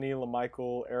DeAnthony,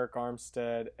 LaMichael, Eric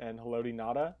Armstead, and Haloti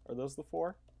Nada. Are those the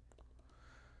 4?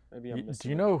 Maybe I'm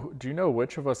missing. Do you know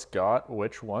which of us got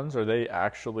which ones? Are they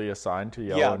actually assigned to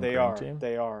yellow and green team? Yeah,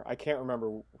 they are. I can't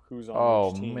remember who's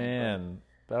on which team. Oh man.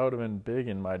 That would have been big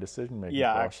in my decision-making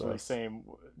process. Yeah, actually, same.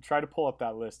 Try to pull up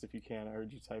that list if you can. I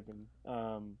heard you typing.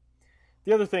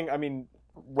 The other thing, I mean,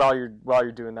 while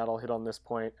you're doing that, I'll hit on this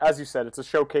point. As you said, it's a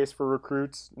showcase for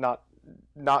recruits, not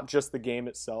just the game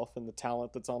itself and the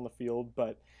talent that's on the field,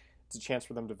 but it's a chance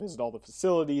for them to visit all the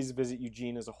facilities, visit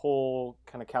Eugene as a whole,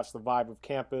 kind of catch the vibe of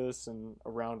campus and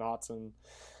around Autzen.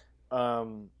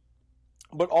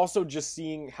 But also just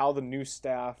seeing how the new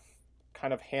staff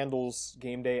kind of handles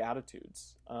game day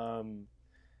attitudes. In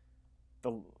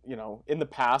the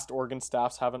past, Oregon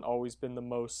staffs haven't always been the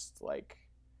most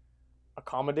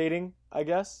accommodating, I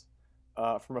guess,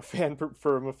 from a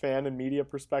fan and media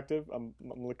perspective. I'm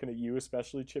looking at you,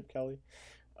 especially Chip Kelly.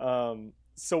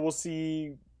 So we'll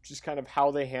see just kind of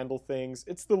how they handle things.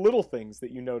 It's the little things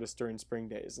that you notice during spring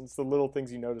days. It's the little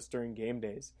things you notice during game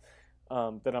days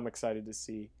that I'm excited to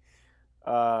see.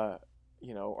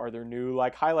 are there new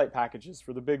like highlight packages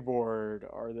for the big board?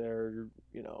 Are there,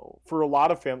 for a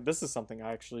lot of this is something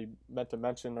I actually meant to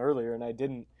mention earlier and I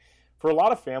didn't. For a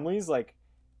lot of families, like,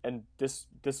 and this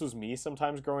was me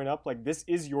sometimes growing up, like this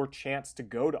is your chance to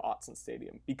go to Autzen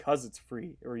Stadium because it's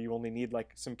free, or you only need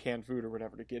like some canned food or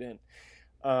whatever to get in.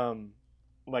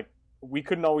 Like we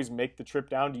couldn't always make the trip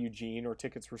down to Eugene, or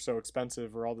tickets were so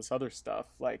expensive, or all this other stuff.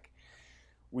 Like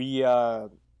we,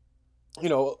 growing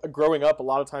up, a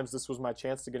lot of times this was my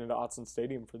chance to get into Autzen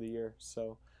Stadium for the year.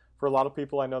 So for a lot of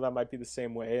people, I know that might be the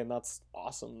same way, and that's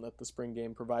awesome that the spring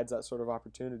game provides that sort of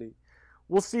opportunity.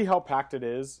 We'll see how packed it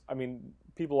is. I mean,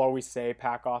 people always say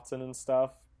pack Autzen and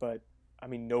stuff, but I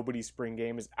mean, nobody's spring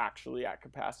game is actually at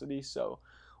capacity. So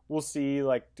we'll see,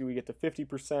 like, do we get to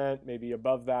 50%, maybe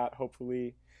above that,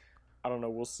 hopefully. I don't know,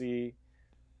 we'll see.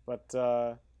 But,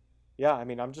 yeah, I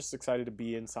mean, I'm just excited to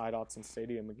be inside Autzen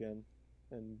Stadium again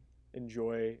and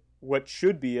enjoy what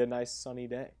should be a nice sunny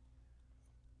day.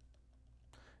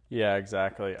 Yeah,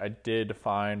 exactly. I did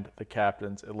find the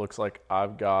captains. It looks like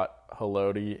I've got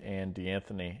Haloti and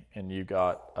D'Anthony, and you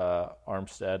got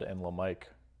Armstead and LeMike.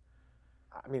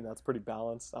 I mean, that's pretty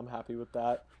balanced. I'm happy with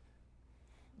that.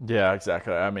 Yeah,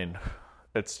 exactly. I mean,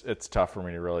 it's tough for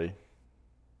me to really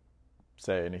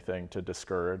say anything to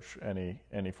discourage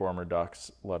any former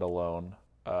Ducks, let alone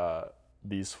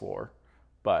these four.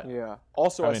 But yeah.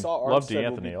 Also, I saw Armstead. Love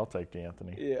D'Anthony. I'll take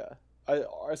D'Anthony. Yeah.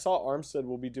 I saw Armstead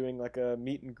will be doing like a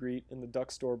meet and greet in the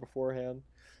Duck store beforehand.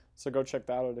 So go check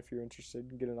that out if you're interested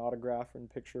and get an autograph and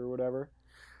picture or whatever.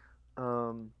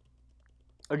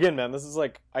 Again, man, this is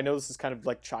like, I know this is kind of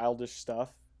like childish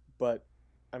stuff, but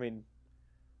I mean,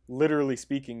 literally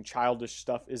speaking, childish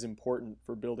stuff is important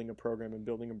for building a program and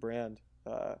building a brand.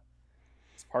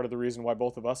 It's part of the reason why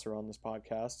both of us are on this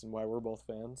podcast and why we're both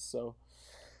fans. So,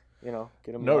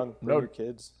 get them young, bring your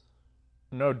kids.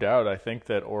 No doubt. I think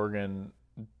that Oregon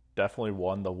definitely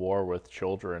won the war with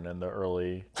children in the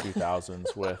early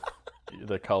 2000s with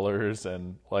the colors.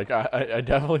 And, like, I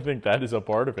definitely think that is a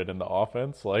part of it in the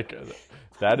offense. Like,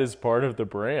 that is part of the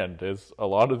brand. Is a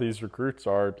lot of these recruits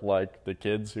are, like, the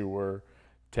kids who were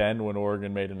 10 when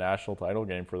Oregon made a national title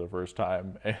game for the first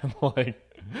time. And,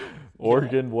 like,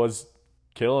 Oregon was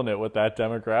killing it with that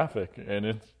demographic. And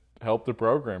it's helped the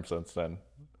program since then.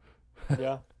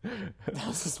 Yeah. That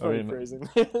was just funny phrasing.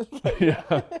 Yeah.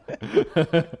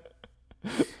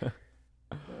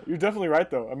 You're definitely right,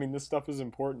 though. I mean, this stuff is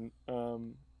important.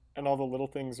 And all the little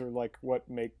things are, like, what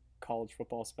make college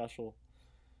football special.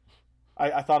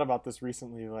 I thought about this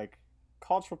recently. Like,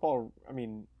 college football, I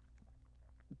mean,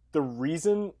 the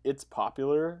reason it's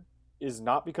popular is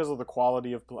not because of the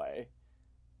quality of play.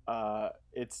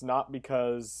 It's not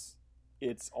because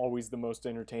it's always the most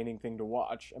entertaining thing to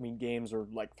watch. I mean, games are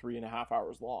like 3.5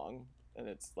 hours long, and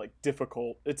it's like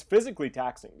difficult. It's physically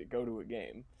taxing to go to a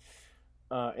game,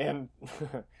 and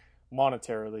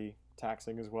monetarily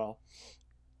taxing as well.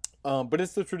 But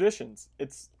it's the traditions.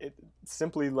 It's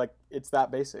simply like it's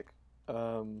that basic.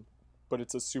 But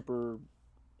it's a super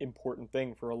important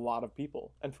thing for a lot of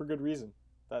people, and for good reason.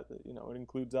 That it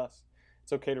includes us.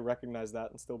 It's okay to recognize that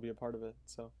and still be a part of it.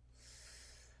 So.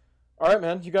 All right,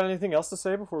 man. You got anything else to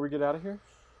say before we get out of here?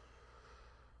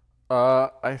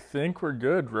 I think we're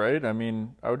good, right? I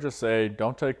mean, I would just say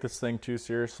don't take this thing too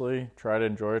seriously. Try to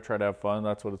enjoy it. Try to have fun.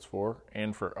 That's what it's for.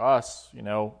 And for us,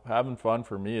 having fun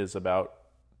for me is about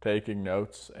taking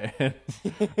notes and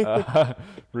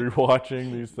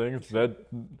rewatching these things. That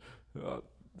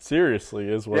seriously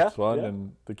is what's fun. Yeah.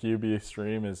 And the QB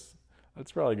stream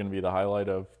that's probably going to be the highlight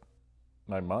of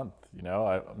my month.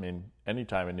 I mean,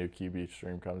 anytime a new QB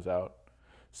stream comes out.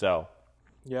 So,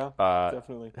 yeah,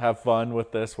 definitely have fun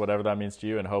with this, whatever that means to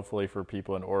you, and hopefully for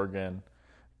people in Oregon,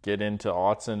 get into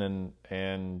Autzen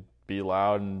and be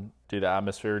loud and do the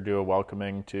atmosphere, do a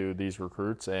welcoming to these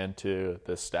recruits and to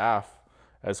the staff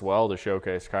as well to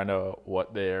showcase kind of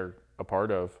what they're a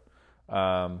part of.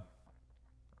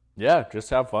 Yeah, just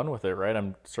have fun with it, right?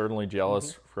 I'm certainly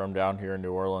jealous from down here in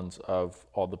New Orleans of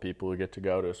all the people who get to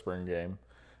go to a spring game.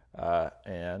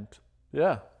 And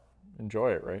yeah,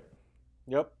 enjoy it, right?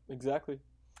 Yep, exactly.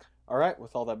 All right,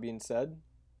 with all that being said,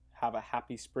 have a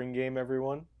happy spring game,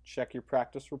 everyone. Check your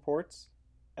practice reports,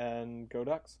 and go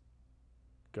Ducks.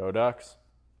 Go Ducks.